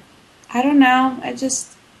know. I don't know.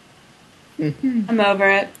 I'm over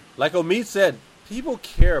it. Like Omid said, people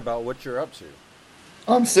care about what you're up to.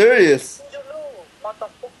 I'm serious.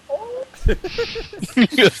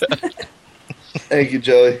 Thank you,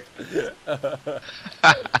 Joey.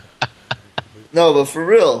 No, but for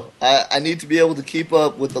real, I need to be able to keep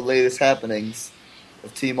up with the latest happenings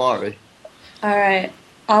of Team Ari. All right.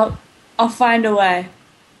 I'll find a way.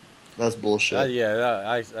 That's bullshit. Yeah,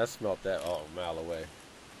 I smelt that a mile away.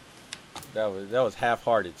 That was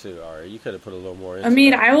half-hearted too, Ari. You could have put a little more into I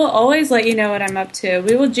mean, that. I will always let you know what I'm up to.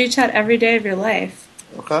 We will G-chat every day of your life.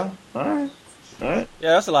 Okay, all right. Yeah,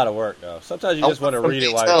 that's a lot of work, though. Sometimes you just want to read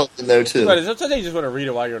it while details in there too. sometimes you just want to read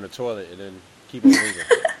it while you're in the toilet and then keep it moving.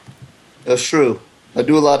 That's true. I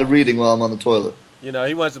do a lot of reading while I'm on the toilet. You know,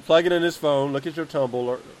 he wants to plug it in his phone, look at your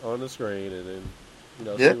Tumblr on the screen, and then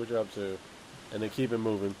Yeah. see what you're up to, and then keep it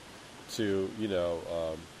moving to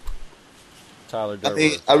Tyler I Durden.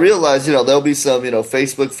 mean, I realize, there'll be some,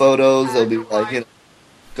 Facebook photos. They'll be like,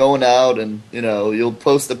 going out and, you'll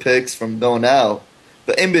post the pics from going out.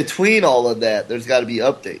 But in between all of that, there's got to be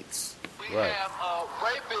updates. We Right. have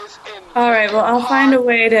rapists in. All right. Well, I'll find a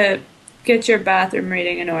way to get your bathroom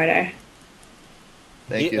reading in order.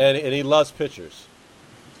 Thank you. And he loves pictures.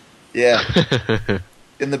 Yeah,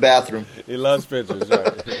 in the bathroom. He loves pictures,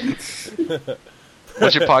 right?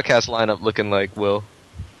 What's your podcast lineup looking like, Will?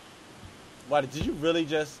 Why did you really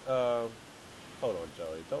just? Hold on,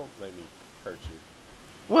 Joey. Don't make me hurt you.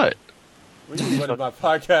 What? What is my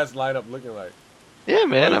podcast lineup looking like? Yeah,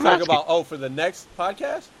 man. I'm I'm talking asking. about. For the next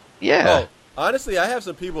podcast. Yeah. Oh, honestly, I have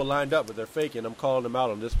some people lined up, but they're faking. I'm calling them out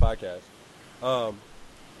on this podcast. I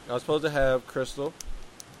was supposed to have Crystal,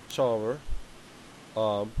 Chalmer,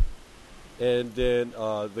 and then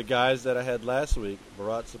the guys that I had last week,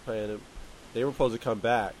 Barat Sapan, they were supposed to come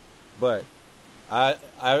back, but I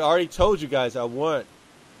already told you guys I want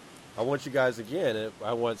I want you guys again, and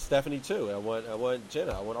I want Stephanie too. I want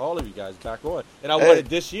Jenna. I want all of you guys back on, and I want it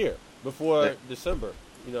this year before December.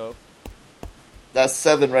 You know, That's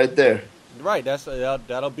 7 right there. right?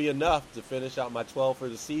 That'll be enough to finish out my 12 for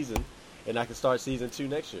the season, and I can start season 2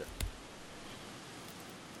 next year.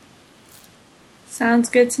 Sounds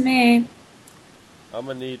good to me. I'm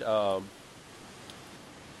gonna need. I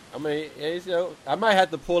might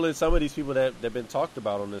have to pull in some of these people that have been talked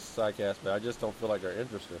about on this sidecast, but I just don't feel like they're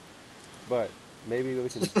interested. But maybe we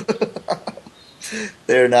can.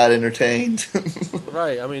 They're not entertained.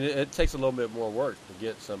 Right. I mean, it takes a little bit more work to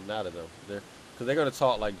get something out of them. Because they're going to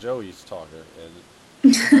talk like Joey's talking,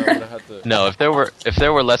 and I'm going to have to. No, if there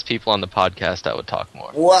were less people on the podcast, I would talk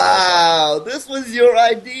more. Wow, this was your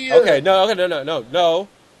idea. Okay. No.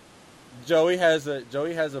 Joey has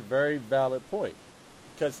a very valid point,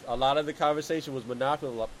 because a lot of the conversation was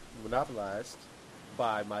monopolized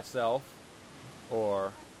by myself,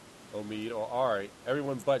 or Omid, or Ari,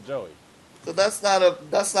 everyone but Joey. So that's not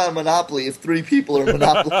a monopoly if 3 people are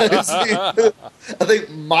monopolizing. I think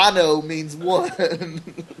mono means 1.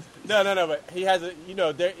 No, but he has it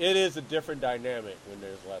is a different dynamic when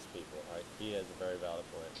there's less people. Right? He has a very valid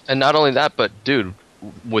point. And not only that, but dude,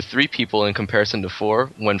 with 3 people in comparison to 4,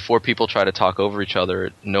 when 4 people try to talk over each other,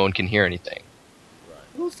 no one can hear anything. Right.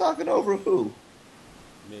 Who's talking over who?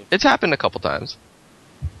 Me. It's happened a couple times.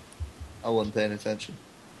 I wasn't paying attention.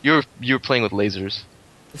 You were playing with lasers.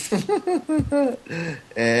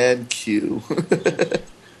 And Q.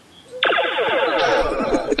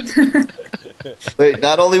 Wait,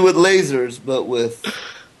 not only with lasers, but with.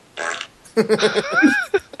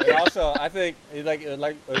 And also, I think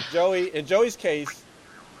like Joey, in Joey's case,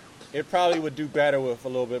 it probably would do better with a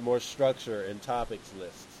little bit more structure and topics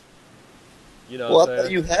lists. You know, Well, what I I'm thought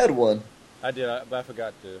saying? you had one. I did, but I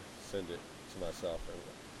forgot to send it to myself.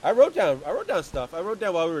 I wrote down stuff. I wrote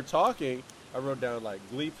down while we were talking. I wrote down like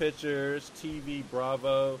Glee pictures, TV,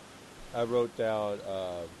 Bravo. I wrote down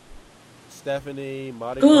Stephanie,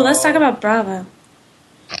 Mardi Gras. Ooh, let's talk about Bravo.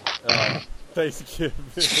 Thanksgiving.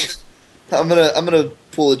 I'm gonna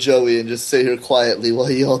pull a Joey and just sit here quietly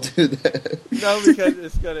while y'all do that. No, because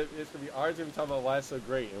it's gonna be Ari's gonna be talking about why it's so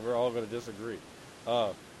great, and we're all gonna disagree.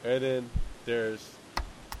 And then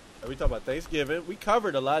we talk about Thanksgiving. We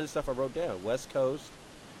covered a lot of stuff I wrote down. West Coast,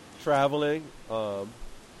 traveling.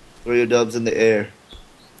 Throw your dubs in the air.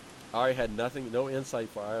 Ari had no insight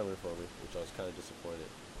for Ireland for me, which I was kind of disappointed.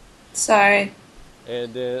 Sorry.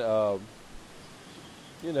 And then,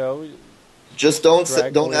 Just don't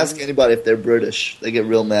Drag ask queens. anybody if they're British. They get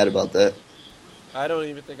real mad about that. I don't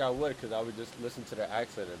even think I would, because I would just listen to their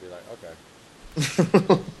accent and be like, okay,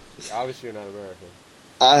 obviously you're not American.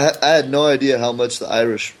 I had no idea how much the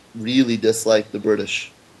Irish really dislike the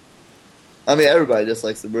British. I mean, everybody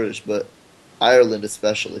dislikes the British, but Ireland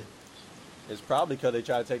especially. It's probably because they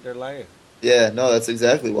try to take their land. Yeah, no, that's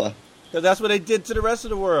exactly why. Because that's what they did to the rest of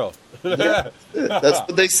the world. Yeah, that's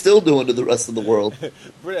what they still doing to the rest of the world.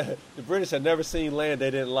 The British had never seen land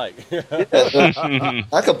they didn't like.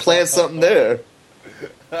 I could plant something there.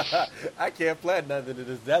 I can't plant nothing in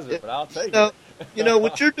this desert, but I'll take it. You know,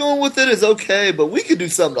 what you're doing with it is okay, but we could do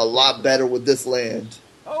something a lot better with this land.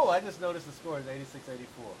 Oh, I just noticed the score is 86-84.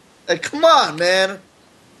 Hey, come on, man.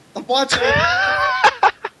 I'm watching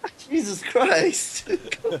it. Jesus Christ.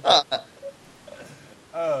 Come on.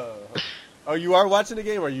 Oh, you are watching the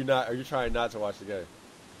game, or are you not? Are you trying not to watch the game?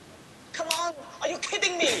 Come on, are you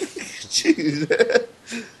kidding me? Jeez.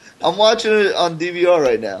 I'm watching it on DVR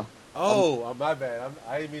right now. Oh, my bad.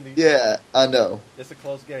 I didn't mean to. Yeah, I know. It's a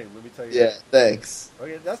close game. Let me tell you. Yeah, thanks.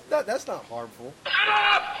 Okay, that's not harmful.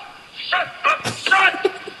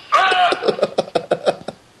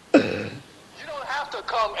 You don't have to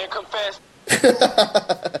come and confess.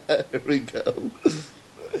 Here we go.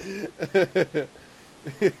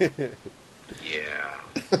 Yeah.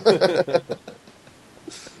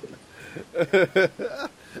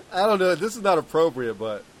 I don't know. This is not appropriate,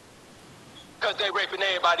 but Because they raping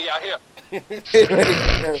everybody out here.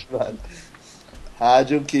 Everybody. Hide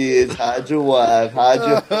your kids, hide your wife, hide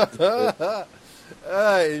your...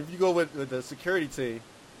 if you go with the security team,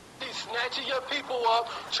 He's snatching your people up,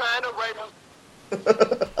 trying to rape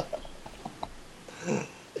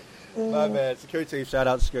them. my bad. Security team, shout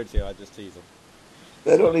out to security team. I just tease them.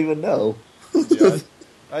 They don't even know. Yeah,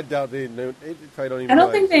 I doubt they know. They probably don't even I know.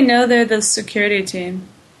 don't think they know they're the security team.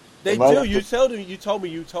 They Am I- do. You told them. You told me.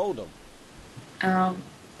 You told them.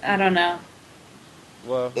 I don't know.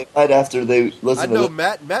 Well, Right after they I listen know to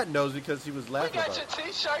Matt knows because he was We laughing got about your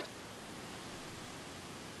it. t-shirt.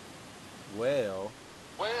 Well,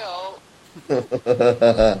 Well,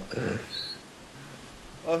 it.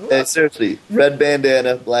 Oh, who Hey, else? seriously, red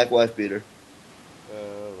bandana, black wife beater.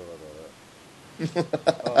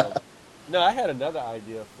 No, I had another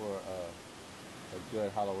idea for a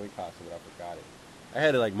good Halloween costume, but I forgot it. I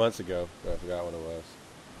had it like months ago, but I forgot what it was.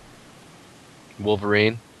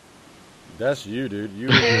 Wolverine. That's you, dude. You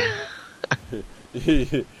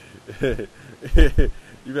you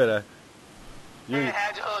better you Man,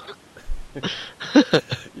 had you hug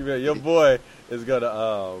you better, your boy is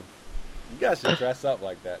gonna you guys should dress up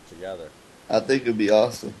like that together. I think it'd be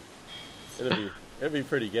awesome. It'd be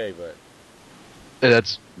pretty gay, but And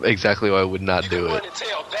that's exactly why I would not you do can it. run and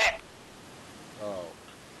tell that. oh,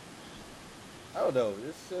 I don't know.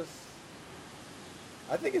 It's just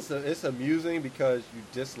I think it's amusing because you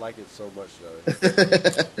dislike it so much, though.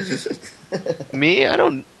 Me, I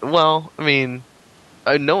don't. Well, I mean,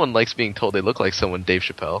 no one likes being told they look like someone. Dave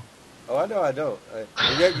Chappelle. Oh, I know I don't, and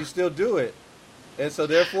yet you still do it, and so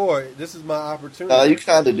therefore this is my opportunity. You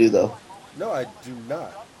kind of do though. No, I do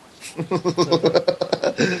not.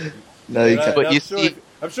 No, you And can't. But I'm you sure see-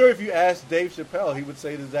 I'm sure if you asked Dave Chappelle, he would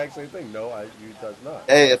say the exact same thing. No, you does not.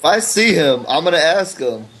 Hey, if I see him, I'm gonna ask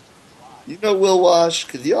him. You know Will Wash?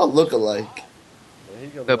 Because y'all look alike. And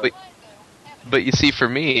he's gonna No, be but like, you see, for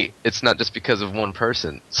me, it's not just because of one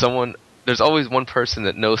person. There's always one person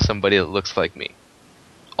that knows somebody that looks like me.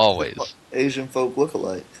 Always. Asian folk look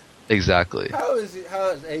alike. Exactly. how is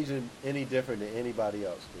Asian any different than anybody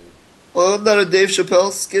else, dude? Well, isn't that a Dave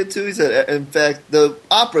Chappelle skit too? He said, in fact, the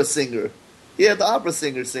opera singer. He had the opera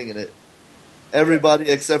singer singing it. Everybody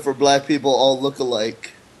except for black people all look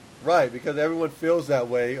alike. Right, because everyone feels that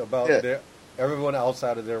way about Yeah. everyone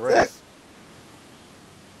outside of their race.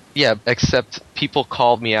 Yeah, except people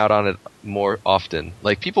called me out on it more often.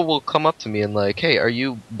 Like, people will come up to me and like, hey, are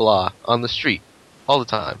you blah on the street? All the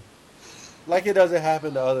time. Like it doesn't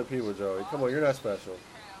happen to other people, Joey. Come on, you're not special.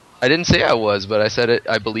 I didn't say I was, but I said it.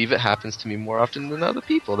 I believe it happens to me more often than other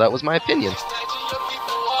people. That was my opinion. Snatching your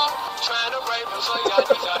people up, trying to rape them, so y'all need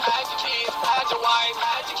to hide your kids, hide your wife,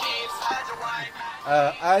 hide your kids, hide your wife.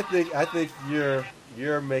 I think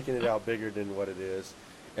you're making it out bigger than what it is,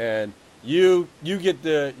 and you get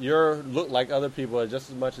your look like other people just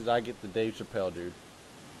as much as I get the Dave Chappelle dude.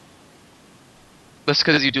 That's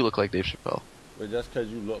because you do look like Dave Chappelle. But just because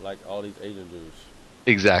you look like all these Asian dudes,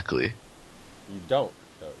 Exactly. you don't,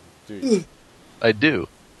 though, do you? I do.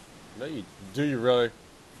 No, do you really?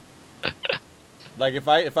 Like if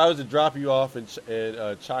I was to drop you off in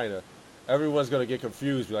China, everyone's gonna get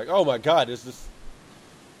confused. Be like, oh my God, is this?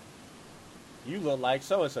 You look like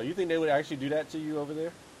so and so. You think they would actually do that to you over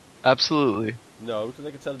there? Absolutely. No, because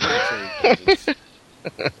they can tell the difference between Asians.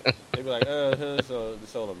 They'd be like, so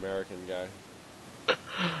this old American guy.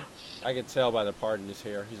 I can tell by the part in his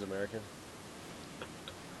hair, he's American.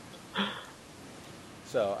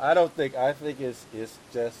 So I think it's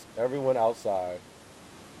just everyone outside,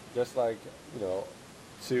 just like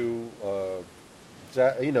to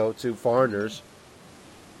foreigners,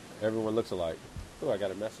 everyone looks alike. Oh, I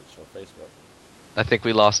got a message on Facebook. I think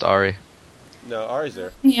we lost Ari. No, Ari's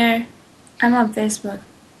there. Yeah, I'm on Facebook.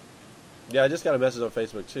 Yeah, I just got a message on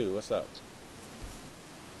Facebook too. What's up?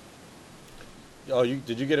 Oh,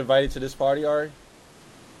 did you get invited to this party, Ari?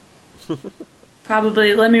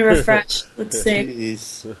 Probably. Let me refresh. Let's see.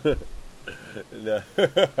 Jeez. No.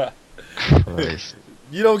 Christ.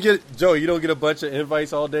 You don't get Joe. You don't get a bunch of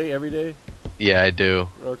invites all day, every day. Yeah, I do.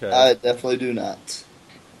 Okay. I definitely do not.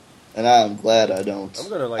 And I'm glad I don't. I'm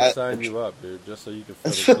gonna sign you up, dude, just so you can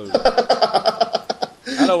feel included.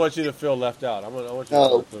 I don't want you to feel left out. I want you to feel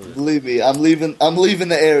No, included. believe me, I'm leaving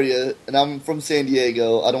the area, and I'm from San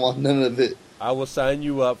Diego. I don't want none of it. I will sign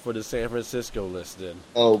you up for the San Francisco list then.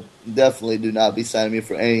 Oh, definitely do not be signing me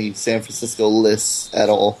for any San Francisco lists at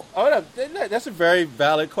all. Oh, no, that's a very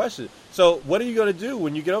valid question. So, what are you going to do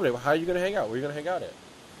when you get over there? How are you going to hang out? Where are you going to hang out at?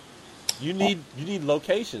 You need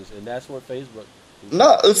locations, and that's what Facebook.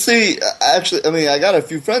 No, let's see. Actually, I mean, I got a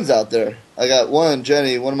few friends out there. I got one,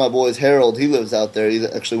 Jenny, one of my boys, Harold. He lives out there. He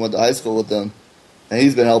actually went to high school with them, and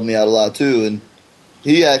he's been helping me out a lot too. And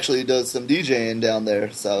he actually does some DJing down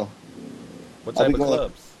there. So, What I'll type be of going-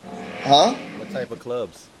 clubs? huh? What type of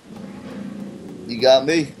clubs? You got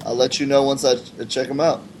me. I'll let you know once I check them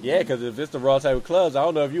out. Yeah, because if it's the wrong type of clubs, I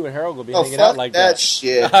don't know if you and Harold gonna be Oh, hanging fuck out like that that.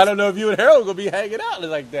 shit. I don't know if you and Harold gonna be hanging out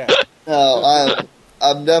like that. No,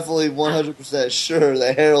 I'm definitely 100% sure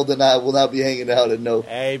that Harold and I will not be hanging out at no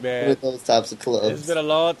Hey man, with those types of it's clubs. been a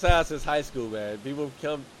long time since high school, man. People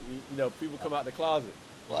come out the closet.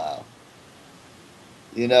 Wow.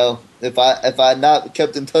 You know, if I not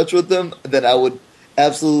kept in touch with them, then I would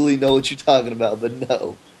absolutely know what you're talking about. But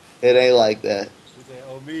no, it ain't like that. You say,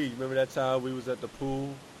 "Oh me, you remember that time we was at the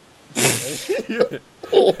pool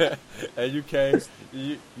And you came,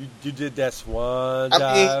 you did that swan I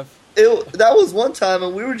dive. mean, that was one time,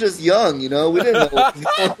 and we were just young, you know. We didn't know.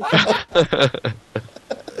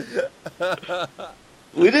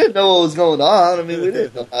 We didn't know what was going on. I mean, we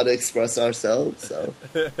didn't know how to express ourselves. So,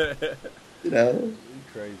 you know,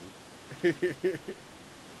 Crazy.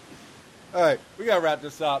 All right, we gotta wrap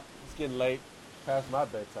this up. It's getting late. Past my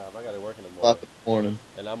bedtime. I gotta work in the morning. morning.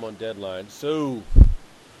 And I'm on deadline. So,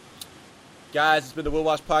 guys, it's been the Will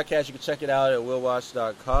Watch Podcast. You can check it out at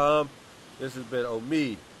willwatch.com. This has been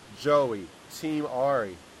Omid, Joey, Team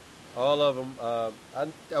Ari, all of them.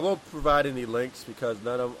 I won't provide any links because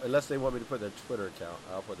none of them, unless they want me to put their Twitter account,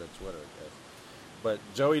 I'll put their Twitter account. But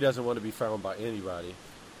Joey doesn't want to be found by anybody.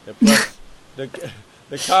 And plus,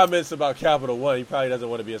 the comments about Capital One, he probably doesn't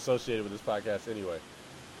want to be associated with this podcast anyway.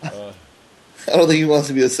 I don't think he wants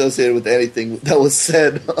to be associated with anything that was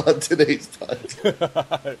said on today's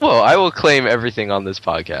podcast. Well, I will claim everything on this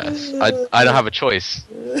podcast. I don't have a choice.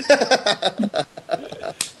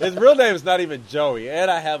 His real name is not even Joey,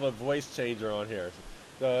 and I have a voice changer on here,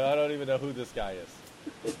 so I don't even know who this guy is.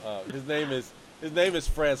 His name is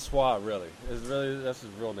Francois. Really, that's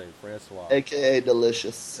his real name, Francois, AKA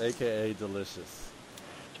Delicious. AKA Delicious,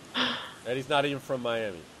 and he's not even from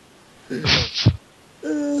Miami.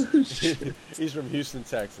 He's from Houston,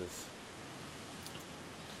 Texas.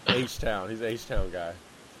 H-Town. He's an H-Town guy.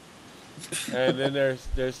 And then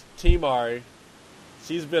there's Team Ari.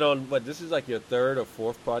 She's been on, this is like your third or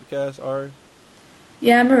fourth podcast, Ari?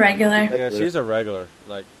 Yeah, I'm a regular. Yeah, she's a regular.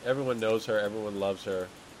 Like, everyone knows her. Everyone loves her.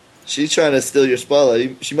 She's trying to steal your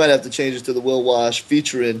spotlight. She might have to change it to the Will Wash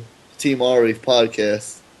featuring Team Ari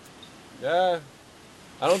podcast. Yeah.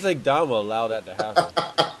 I don't think Dom will allow that to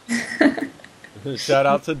happen. Shout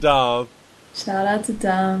out to Dom. Shout out to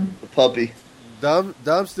Dom. The puppy. Dom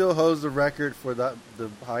still holds the record for the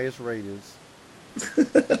highest ratings.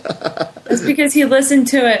 That's because he listened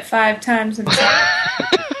to it 5 times himself.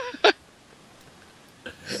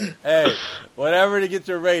 Hey, whatever to get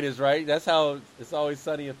your ratings, right? That's how It's Always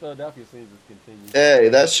Sunny in Philadelphia seems to continue. Hey,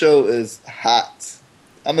 that show is hot.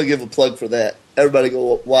 I'm going to give a plug for that. Everybody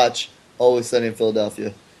go watch Always Sunny in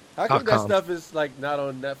Philadelphia. How come that stuff is like not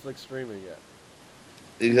on Netflix streaming yet?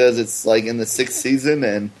 Because it's like in the 6th season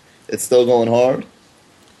and it's still going hard.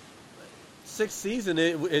 6th season,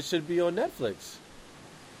 it should be on Netflix.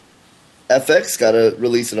 FX got to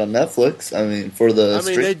release it on Netflix. I mean, for the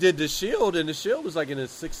they did The Shield, and The Shield was like in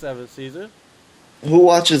its 6th, 7th season. Who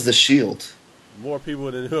watches The Shield? More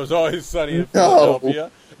people than it was Always Sunny in No.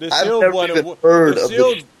 Philadelphia. The I've Shield never won even heard of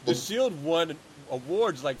The Shield won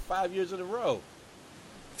awards like 5 years in a row.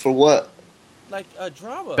 For what? Like a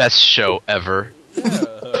drama. Best show ever.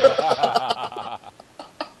 Yeah.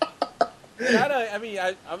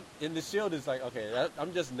 I'm in The Shield. Is like, okay,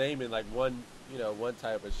 I'm just naming like one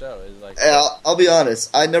type of show. It's like, Hey, I'll be honest.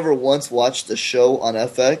 I never once watched the show on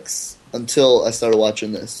FX until I started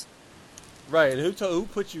watching this. right. And who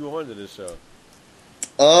put you onto this show?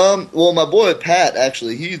 Well, my boy Pat,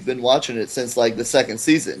 actually, he's been watching it since like the 2nd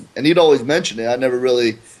season, and he'd always mention it. I never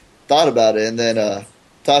really thought about it, and then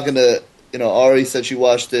talking to Ari said she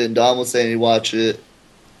watched it, and Dom was saying he watched it.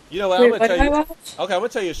 You know what? Wait, I'm what gonna did tell I you. watch? Okay, I'm gonna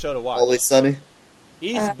tell you a show to watch. Always Sunny.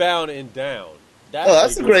 Eastbound and Down.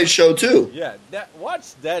 That's a great show too. Yeah,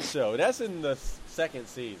 watch that show. That's in the 2nd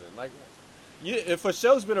season. Like, if a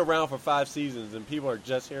show's been around for 5 seasons and people are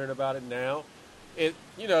just hearing about it now, it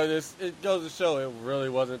goes to show it really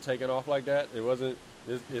wasn't taken off like that. It wasn't.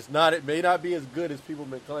 It's not. It may not be as good as people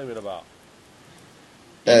been claiming about.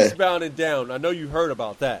 Hey. Eastbound and Down. I know you heard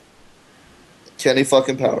about that. Kenny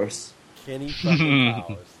fucking Powers. Kenny fucking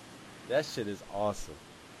Powers. That shit is awesome.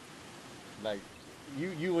 Like,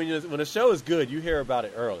 you when a show is good, you hear about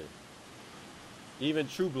it early. Even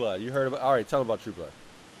True Blood, you heard about. All right, tell them about True Blood.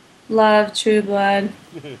 Love True Blood.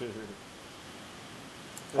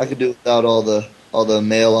 I could do without all the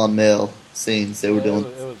male on male scenes they were doing.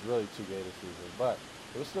 It was really too gay this season, but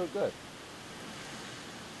it was still good.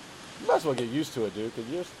 You might as well get used to it, dude, because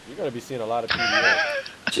you're going to be seeing a lot of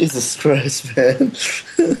PBS. Jesus Christ, man!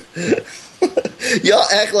 Y'all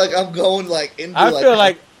act like I'm going like into.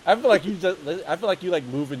 I feel like you like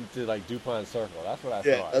moving to like DuPont Circle. That's what I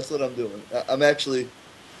Yeah, thought. that's what I'm doing. I'm actually.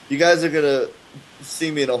 You guys are gonna see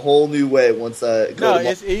me in a whole new way once I go.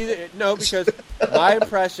 Because my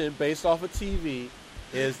impression based off of TV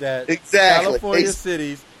is that Exactly. California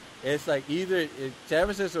cities, it's like either San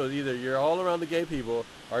Francisco is either you're all around the gay people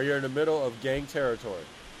or you're in the middle of gang territory.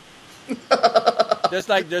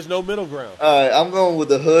 There's no middle ground. All right, I'm going with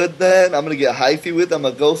the hood. Then I'm gonna get hyphy with. I'm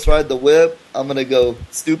gonna ghost ride the whip. I'm gonna go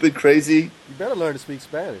stupid, crazy, You better learn to speak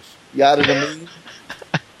Spanish. yada to me.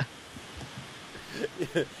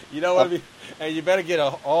 You know what I mean? And you better get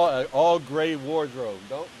an all gray wardrobe.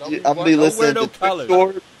 Don't I'm gonna be don't wear listening no to colors.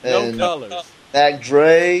 Short No and colors. Mac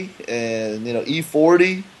Dre and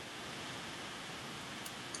E40. Yeah,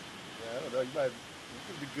 I don't know. You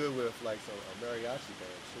could be good with like some mariachi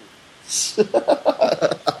band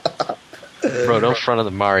too. Bro, don't front of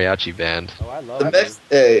the mariachi band. Oh, I love The it.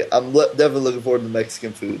 Hey, I'm definitely looking forward to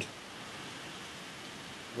Mexican food.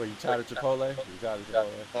 Were you tired of Chipotle?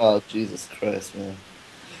 Oh, Jesus Christ, man.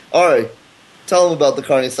 All right. Tell them about the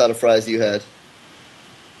carne asada fries you had.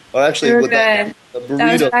 Or actually, They were with good. the That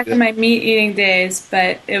was burrito. back in my meat eating days,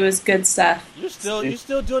 but it was good stuff. You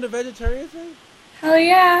still doing the vegetarian thing? Hell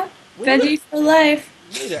yeah. When Veggie for life.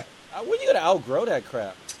 you need to, when you gonna outgrow that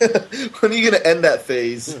crap? When are you going to end that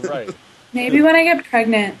phase? Right. Maybe when I get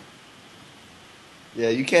pregnant. Yeah,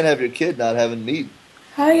 you can't have your kid not having meat.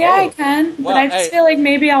 Hell yeah, Oh. I can. But Well, I just hey. feel like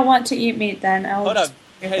maybe I'll want to eat meat then. Hold up.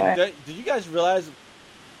 Hey, did you guys realize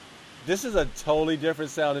this is a totally different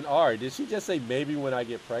sound than Ari? Did she just say maybe when I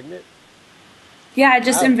get pregnant? Yeah, I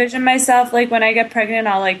just envision myself like when I get pregnant,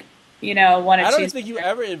 I'll want to I don't choose. think you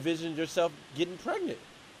ever envisioned yourself getting pregnant.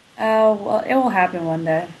 Oh, well, it will happen one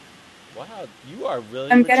day. Wow, you are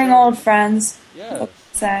really I'm getting mature. old, friends. Yes.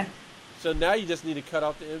 So, So now you just need to cut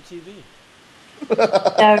off the MTV.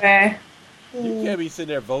 never. You can't be sitting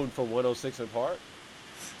there voting for 106 in Park.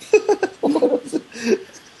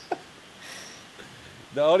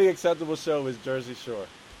 The only acceptable show is Jersey Shore.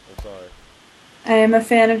 I'm sorry. I am a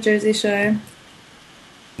fan of Jersey Shore.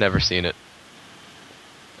 Never seen it.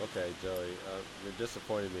 Okay, Joey, you're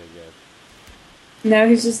disappointing me again. No,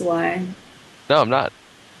 he's just lying. No, I'm not.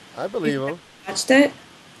 I believe him. Watched it?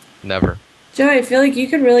 Never. Joey, I feel like you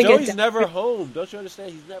could really Joey's get... never home. Don't you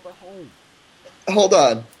understand? He's never home. Hold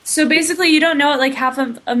on. So basically you don't know what like half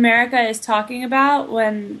of America is talking about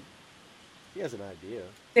when He has an idea.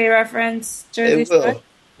 they reference Jersey It Shore? will.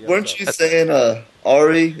 Yeah, Weren't what's you up? saying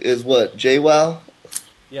Ari is what? JWoww?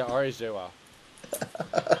 Yeah, Ari's JWoww.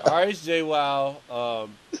 Ari's JWoww.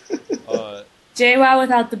 JWoww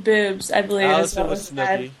without the boobs, I believe is Allison what was was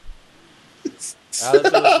said. Snooki.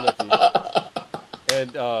 Allison was Snooki.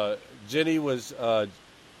 And Jenny was,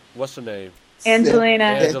 what's her name? Angelina.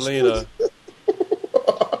 Angelina.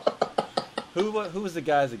 Who was the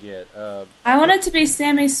guys again? I want it to be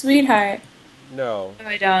Sammy's sweetheart. No. No,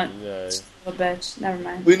 I don't. Yeah. Little bitch. Never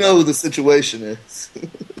mind. We know who the situation is.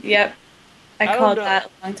 Yep. I don't called know. that a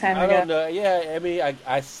long time I ago. don't know. Yeah, I mean,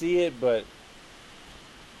 I see it, but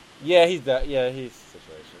yeah, he's the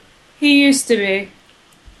situation. He used to be.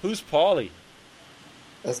 Who's Paulie?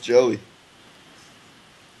 That's Joey.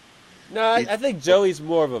 No, I think Joey's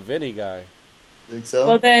more of a Vinny guy. Think so?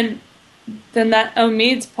 Well, then that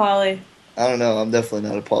Omid's Polly. I don't know. I'm definitely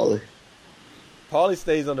not a Paulie. Paulie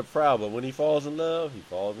stays on the prowl, but when he falls in love, he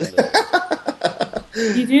falls in love.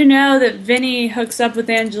 You do know that Vinny hooks up with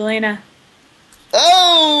Angelina.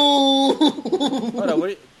 Oh! Hold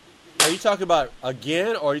on, are you talking about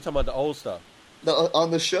again, or are you talking about the old stuff? No,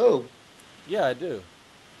 on the show. Yeah, I do.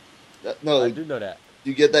 No, I do know that,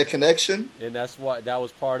 you get that connection? and that's why that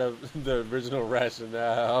was part of the original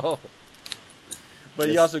rationale. But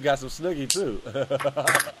you Yes. also got some Snooki too.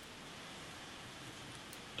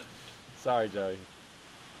 Sorry, Joey.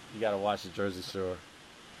 You gotta watch the Jersey Shore.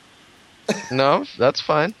 No, that's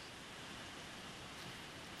fine.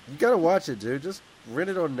 You gotta watch it, dude. Just rent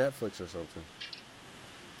it on Netflix or something.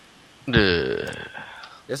 Ugh.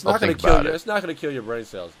 It's I'll not gonna think kill about you. it. It's not gonna kill your brain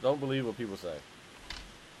cells. Don't believe what people say.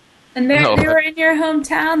 And they No. were in your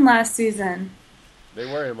hometown last season. They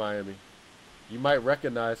were in Miami. You might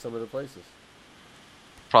recognize some of the places.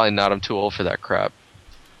 Probably not. I'm too old for that crap.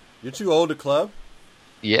 You're too old to club,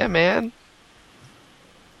 Yeah, man.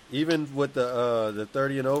 even with the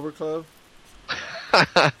 30 and over club.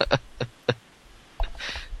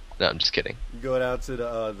 No, I'm just kidding. You go down to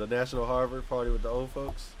the National Harvard party with the old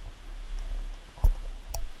folks,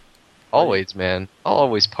 Always, man. I'll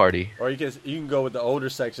always party. or you can go with the older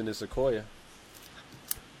section in Sequoia.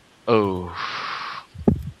 Oh.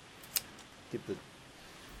 Get the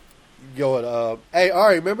you going. Hey,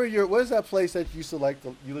 Ari, remember what is that place that you used to like?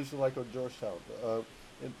 You used to like on Georgetown.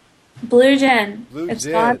 Blue Gin. Blue It's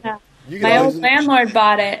Gin. gone now. You can My always- old landlord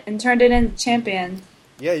bought it and turned it into Champion.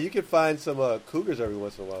 Yeah, you can find some cougars every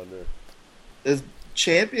once in a while in there. Is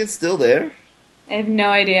Champion still there? I have no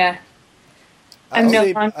idea. I'm no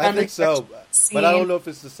longer I on the think so, scene. but I don't know if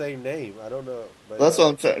it's the same name. I don't know. But, That's what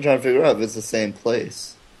I'm trying to figure out if it's the same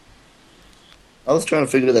place. I was trying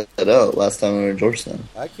to figure that out last time we were in Georgetown.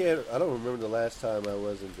 I don't remember the last time I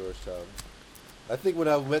was in Georgetown. I think when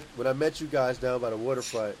I met you guys down by the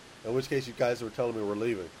waterfront, in which case you guys were telling me we're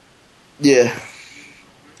leaving. Yeah.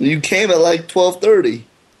 You came at like 12:30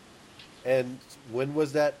 And when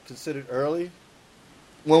was that considered early?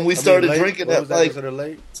 when we I mean, started late? drinking When at was that like considered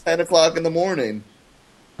late? 10 o'clock in the morning.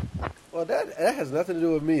 Well, that has nothing to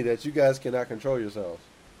do with me. That you guys cannot control yourselves.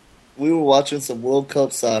 We were watching some World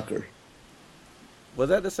Cup soccer. Was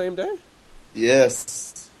that the same day?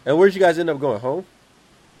 Yes. And where'd you guys end up going? Home?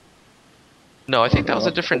 No, I think that was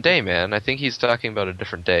a different day, man. I think he's talking about a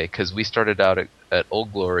different day because we started out at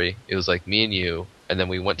Old Glory. It was like me and you, and then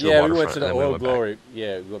we went to the Yeah, we waterfront. went to the and then we Oil went back. Glory.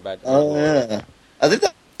 Yeah, we went back to Oil Oh Glory. yeah. I think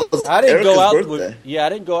that was I didn't Erica's go out birthday. with. Yeah, I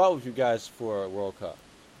didn't go out with you guys for a World Cup.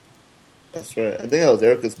 That's right. I think that was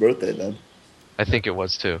Erica's birthday then. I think it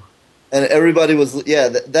was too. And everybody was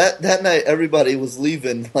that night. Everybody was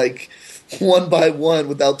leaving like one by one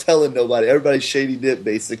without telling nobody. Everybody shady dip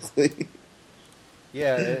basically.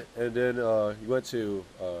 Yeah, and then you went to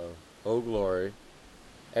Old Glory,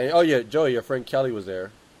 and oh yeah, Joey, your friend Kelly was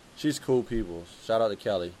there. She's cool people. Shout out to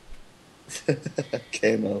Kelly.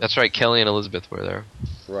 Came out. That's right. Kelly and Elizabeth were there.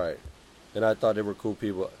 Right, and I thought they were cool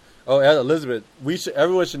people. Oh, and Elizabeth,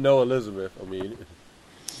 everyone should know Elizabeth. I mean,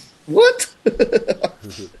 What?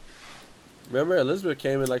 remember Elizabeth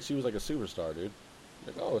came in like she was like a superstar, dude.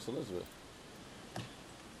 Like, oh, it's Elizabeth,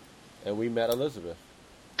 and we met Elizabeth.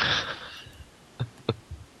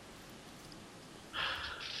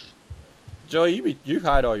 Joey, you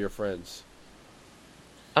hide all your friends.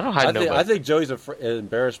 I don't hide nobody. I think Joey's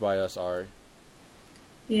embarrassed by us, Ari.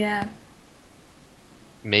 Yeah.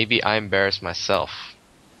 Maybe I embarrassed myself.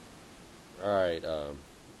 All right,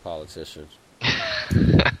 politician.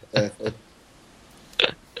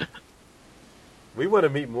 We want to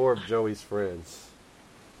meet more of Joey's friends.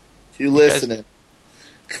 If you listening,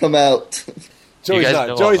 come out. Joey's guys not.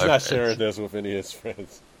 know all Joey's my not friends. sharing this with any of his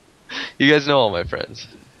friends. You guys know all my friends.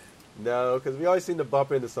 No, because we always seem to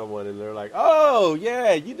bump into someone and they're like, "Oh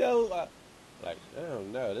yeah, you know," like, "Oh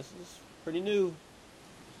no, this is pretty new."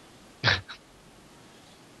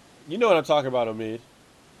 You know what I'm talking about, Omid?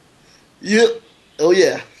 Yep. Oh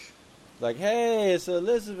yeah. Like, "Hey, it's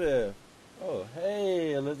Elizabeth." Oh,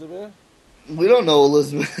 hey, Elizabeth. We don't know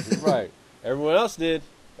Elizabeth. Right. Everyone else did,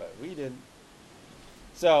 but we didn't.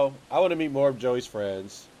 So, I want to meet more of Joey's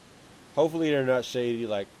friends. Hopefully they're not shady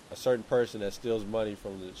like a certain person that steals money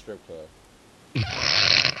from the strip club.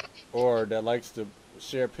 Or that likes to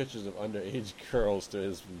share pictures of underage girls to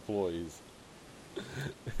his employees.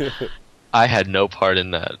 I had no part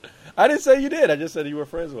in that. I didn't say you did. I just said you were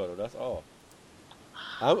friends with him. That's all.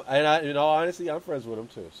 In all honesty, I'm friends with him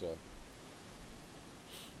too, so.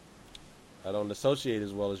 I don't associate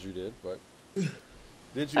as well as you did, but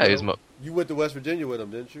didn't you? Yeah, he's You went to West Virginia with him,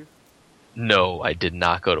 didn't you? No, I did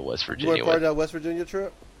not go to West You Virginia. weren't part of that West Virginia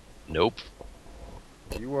trip? Nope.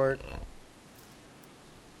 You weren't.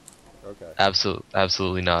 Okay.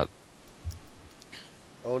 Absolutely not.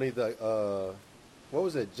 Only the what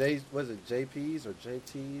was it? Was it JP's or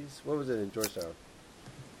JT's? What was it in Georgetown?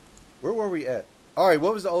 Where were we at? All right,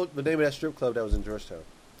 what was the name of that strip club that was in Georgetown?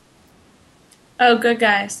 Oh, Good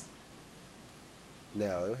Guys.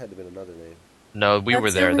 No, it had to have been another name. No, we were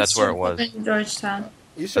That's the there. only That's where it strip club was. in Georgetown.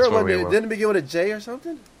 You sure That's it where wasn't? we were. Didn't it begin with a J or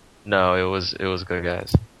something? No, it was good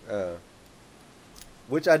guys.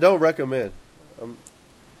 Which I don't recommend.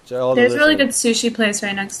 To all the There's a really listeners. good sushi place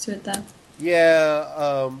right next to it, though.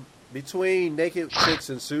 Yeah, between Naked Chicks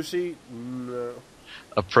and sushi, no.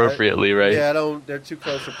 Appropriately, right? Yeah, I don't. They're too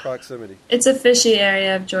close in proximity. It's a fishy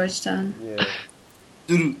area of Georgetown. Yeah,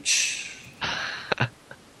 Doo-doo-ch.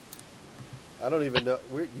 I don't even know.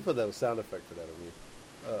 You put that sound effect for that on me.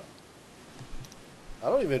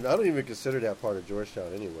 I don't even consider that part of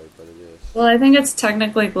Georgetown anyway, but it is. Well, I think it's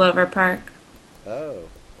technically Glover Park. Oh,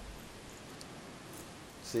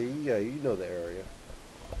 see, yeah, you know the area.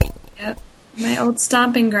 Yep. My old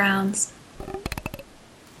stomping grounds.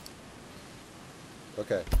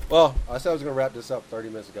 Okay. Well, I said I was going to wrap this up 30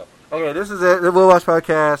 minutes ago. Okay, this is it. The Will Watch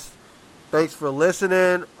Podcast. Thanks for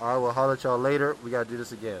listening. I will holler at y'all later. We got to do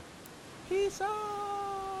this again. Peace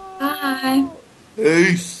out. Bye.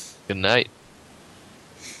 Peace. Good night.